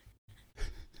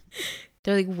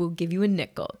 They're like, we'll give you a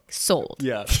nickel. Sold.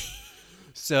 Yeah.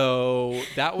 So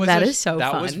that was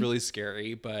was really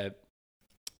scary, but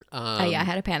yeah, I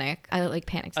had a panic. I like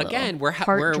panicked a again.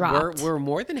 We're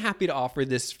more than happy to offer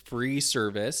this free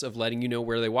service of letting you know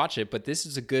where they watch it, but this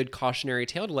is a good cautionary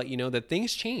tale to let you know that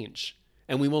things change,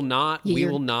 and we will not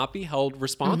be held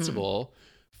responsible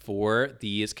for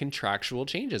these contractual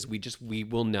changes. We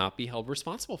will not be held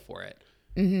responsible for it.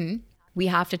 Mm-hmm. We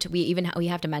have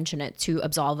to mention it to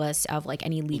absolve us of like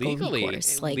any legal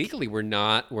recourse. Like legally, we're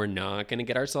not going to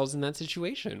get ourselves in that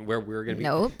situation where we're going to be.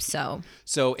 Nope. So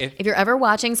if you're ever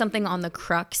watching something on the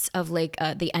crux of like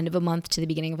the end of a month to the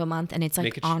beginning of a month, and it's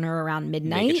like on or around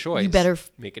midnight, make a choice. You better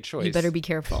make a choice. You better be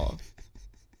careful.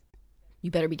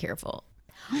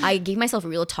 I gave myself a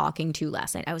real talking to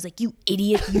last night. I was like, "You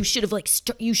idiot! You should have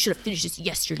you should have finished this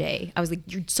yesterday." I was like,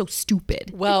 "You're so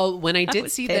stupid." Well, when I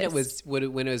did see that it was when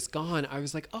it was gone, I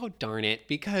was like, "Oh darn it!"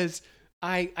 Because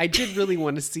I did really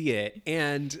want to see it,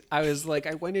 and I was like,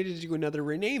 I wanted to do another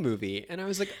Renee movie, and I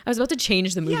was like, I was about to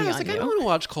change the movie. Yeah, I was like, I don't want to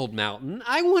watch Cold Mountain.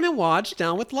 I want to watch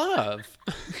Down with Love.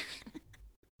 I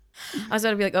was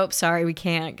about to be like, "Oh, sorry, we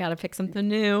can't. Got to pick something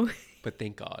new." But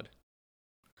thank God.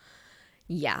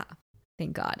 Yeah.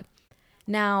 Thank God.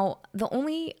 Now,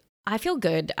 I feel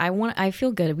good. I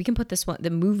feel good. We can put the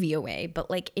movie away, but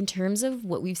like in terms of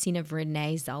what we've seen of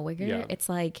Renee Zellweger, It's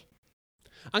like,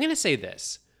 I'm going to say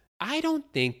this. I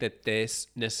don't think that this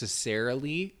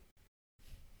necessarily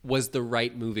was the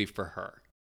right movie for her.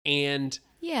 And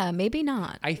yeah, maybe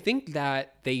not. I think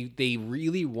that they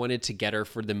really wanted to get her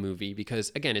for the movie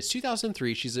because again, it's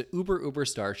 2003. She's an uber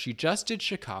star. She just did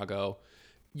Chicago.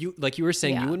 You were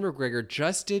saying, Ewan McGregor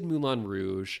just did Moulin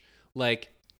Rouge.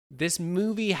 Like, this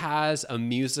movie has a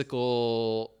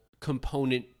musical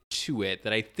component to it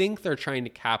that I think they're trying to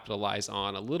capitalize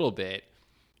on a little bit,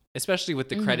 especially with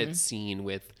the credits scene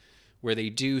where they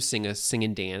do sing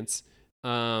and dance.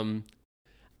 I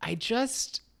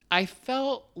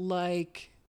felt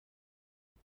like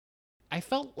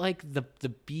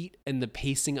the beat and the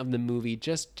pacing of the movie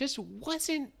just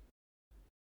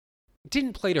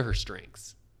didn't play to her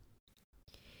strengths.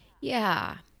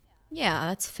 Yeah,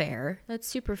 that's fair. That's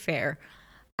super fair.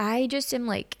 I just am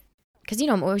like, because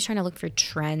I'm always trying to look for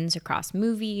trends across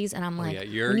movies, and I'm like, yeah,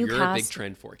 you're a big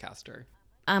trend forecaster.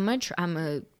 I'm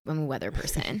a weather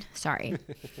person. Sorry,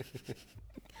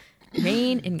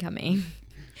 rain incoming.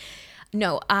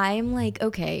 No, I'm like,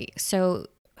 okay, so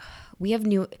we have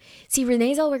Renee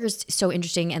Zellweger's so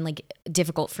interesting and like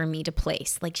difficult for me to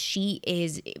place. Like she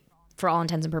is, for all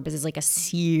intents and purposes, like a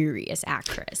serious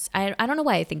actress. I don't know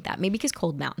why I think that. Maybe because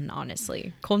Cold Mountain,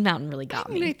 honestly. Cold Mountain really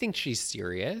got me. I think she's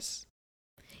serious.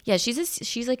 Yeah,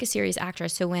 she's like a serious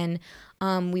actress. So when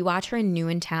we watch her in New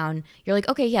in Town, you're like,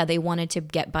 okay, yeah, they wanted to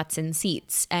get butts in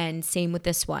seats. And same with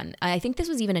this one. I think this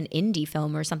was even an indie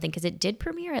film or something because it did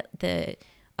premiere at the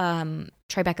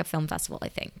Tribeca Film Festival, I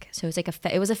think. So it was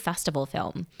it was a festival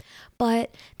film,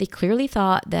 but they clearly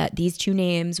thought that these two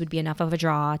names would be enough of a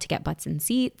draw to get butts in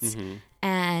seats,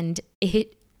 and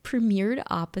it premiered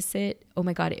opposite. Oh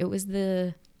my God, it was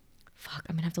I'm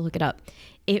gonna have to look it up.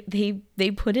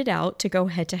 They put it out to go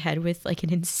head to head with like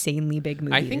an insanely big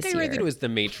movie. I think I read that it was The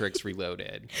Matrix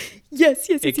Reloaded. yes.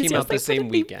 It came out the same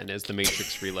weekend as The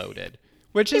Matrix Reloaded,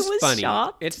 which is funny.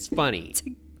 It's funny.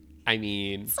 I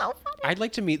mean, so funny. I'd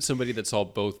like to meet somebody that saw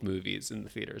both movies in the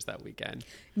theaters that weekend.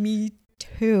 Me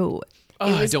too.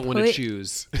 Oh, I don't want to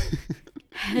choose.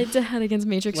 Head to head against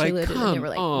Matrix Reloaded. And they were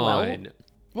like, well,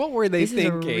 what were they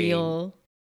thinking?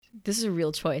 This is a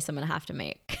real choice I'm going to have to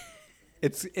make.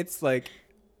 It's like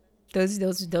those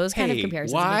kind of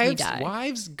comparisons make me die.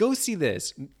 Wives, go see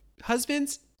this.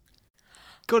 Husbands,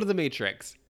 go to The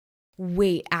Matrix.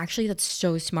 Wait, actually, that's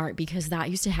so smart because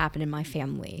that used to happen in my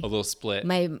family. A little split.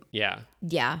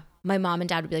 Yeah. My mom and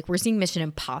dad would be like, "We're seeing Mission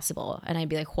Impossible," and I'd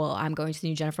be like, "Well, I'm going to the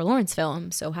new Jennifer Lawrence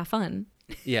film, so have fun."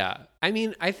 Yeah. I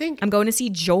mean, I think. I'm going to see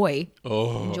Joy.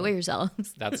 Oh. Enjoy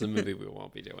yourselves. That's a movie we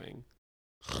won't be doing.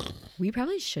 We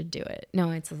probably should do it.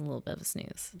 No, it's a little bit of a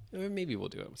snooze. Maybe we'll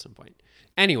do it at some point.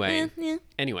 Anyway. Yeah.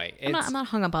 Anyway. I'm not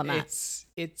hung up on that.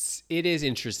 It is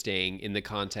interesting in the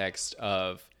context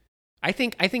of. I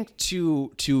think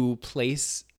to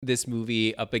place this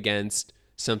movie up against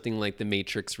something like The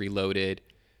Matrix Reloaded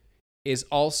is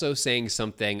also saying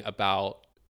something about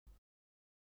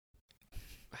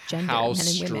Gender, how men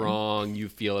and women. strong you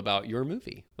feel about your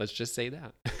movie. Let's just say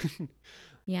that.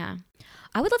 Yeah.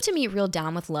 I would love to meet real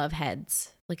down with love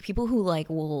heads. Like people who like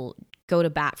will go to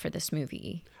bat for this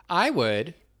movie. I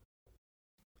would.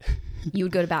 You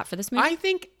would go to bat for this movie?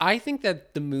 I think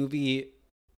that the movie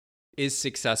is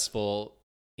successful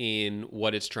in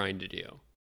what it's trying to do.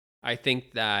 I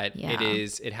think that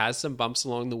it has some bumps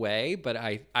along the way, but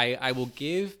I will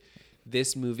give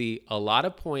this movie a lot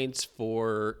of points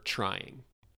for trying.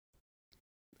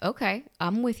 Okay,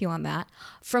 I'm with you on that.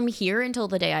 From here until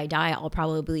the day I die, I'll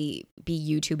probably be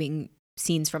YouTubing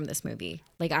scenes from this movie.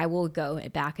 Like I will go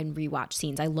back and rewatch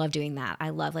scenes. I love doing that. I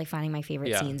love like finding my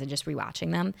favorite scenes and just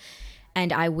rewatching them.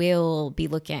 And I will be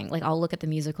looking, like I'll look at the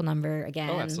musical number again.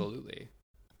 Oh, absolutely.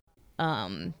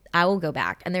 I will go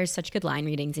back, and there's such good line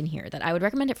readings in here that I would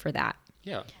recommend it for that.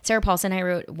 Yeah. Sarah Paulson, I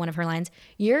wrote one of her lines,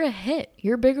 "You're a hit.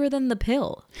 You're bigger than the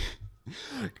pill."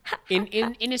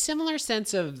 In a similar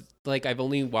sense of like I've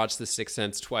only watched The Sixth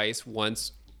Sense twice,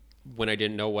 once when I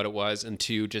didn't know what it was, and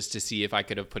two just to see if I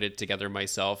could have put it together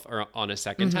myself or on a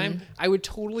second time. I would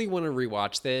totally want to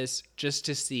rewatch this just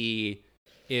to see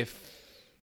if,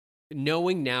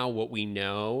 knowing now what we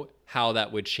know, how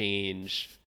that would change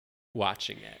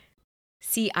watching it.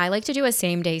 See, I like to do a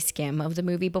same day skim of the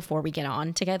movie before we get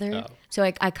on together. Oh. So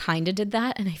I kind of did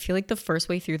that, and I feel like the first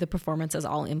way through the performances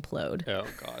all implode. Oh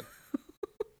God.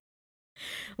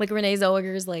 Like Renee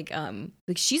Zellweger's like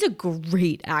she's a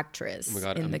great actress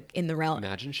in the realm.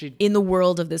 Imagine she in the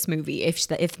world of this movie if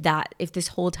this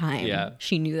whole time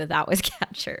she knew that was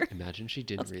Catcher. Imagine she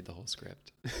didn't read the whole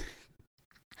script.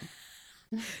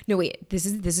 No, wait. This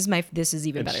is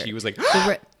even better. She was like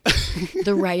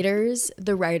the writers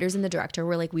and the director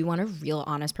were like, we want a real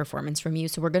honest performance from you,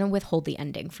 so we're gonna withhold the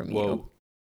ending from you.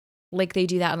 Like they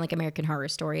do that on like American Horror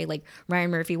Story. Like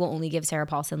Ryan Murphy will only give Sarah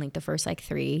Paulson like the first like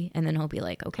 3, and then he'll be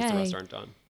like, okay. The rest aren't done.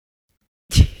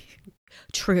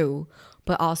 True.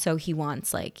 But also he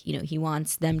wants he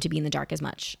wants them to be in the dark as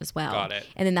much as well. Got it.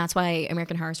 And then that's why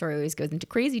American Horror Story always goes into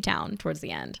Crazy Town towards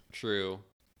the end. True.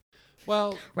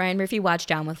 Well, Ryan Murphy watched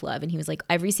Down with Love, and he was like,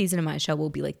 every season of my show will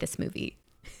be like this movie.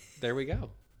 There we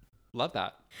go. Love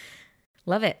that.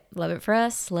 Love it. Love it for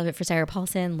us. Love it for Sarah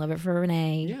Paulson. Love it for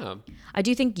Renee. Yeah. I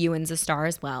do think Ewan's a star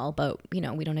as well, but, we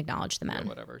don't acknowledge the men.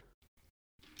 Yeah,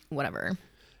 Whatever.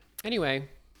 Anyway.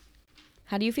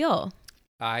 How do you feel?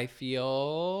 I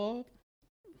feel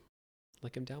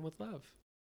like I'm down with love.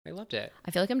 I loved it.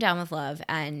 I feel like I'm down with love,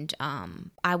 and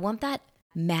I want that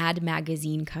Mad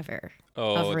magazine cover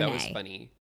of Renee. That was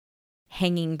funny.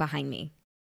 Hanging behind me.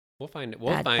 We'll find it.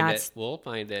 We'll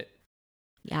find it.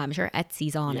 Yeah, I'm sure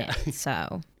Etsy's on it.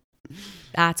 So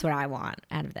that's what I want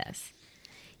out of this.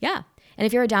 Yeah. And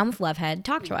if you're a Down with Love head,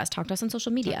 talk to us. Talk to us on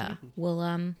social media.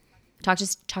 We'll talk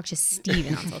to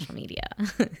Steven on social media.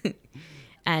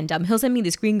 And he'll send me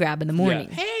the screen grab in the morning.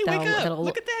 Yeah. Hey, wake up.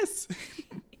 Look at this.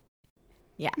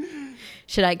 Yeah.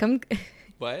 Should I come?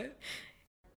 What?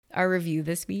 Our review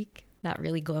this week, that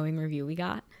really glowing review we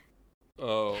got.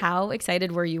 Oh. How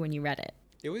excited were you when you read it?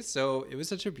 It was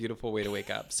such a beautiful way to wake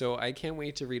up. So I can't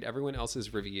wait to read everyone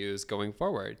else's reviews going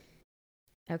forward.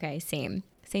 Okay, same.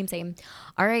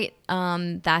 All right,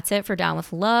 that's it for Down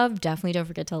with Love. Definitely don't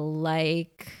forget to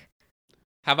like.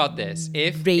 How about this?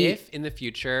 If in the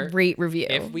future, rate, review.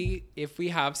 If we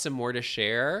have some more to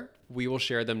share, we will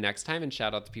share them next time and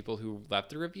shout out the people who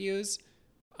left the reviews.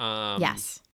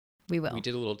 Yes, we will. We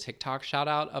did a little TikTok shout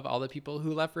out of all the people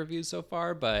who left reviews so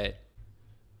far, but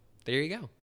there you go.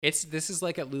 This is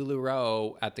like at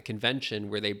LuLaRoe at the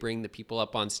convention where they bring the people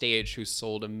up on stage who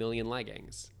sold 1 million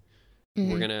leggings.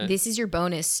 Mm-hmm. This is your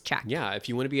bonus check. Yeah, if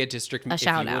you want to be a district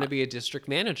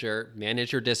manager,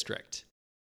 manage your district.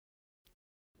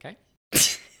 Okay.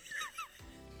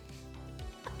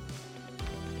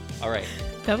 All right.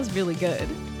 That was really good.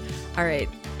 All right.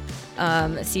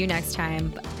 See you next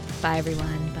time. Bye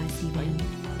everyone. Bye Steven.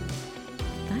 Bye.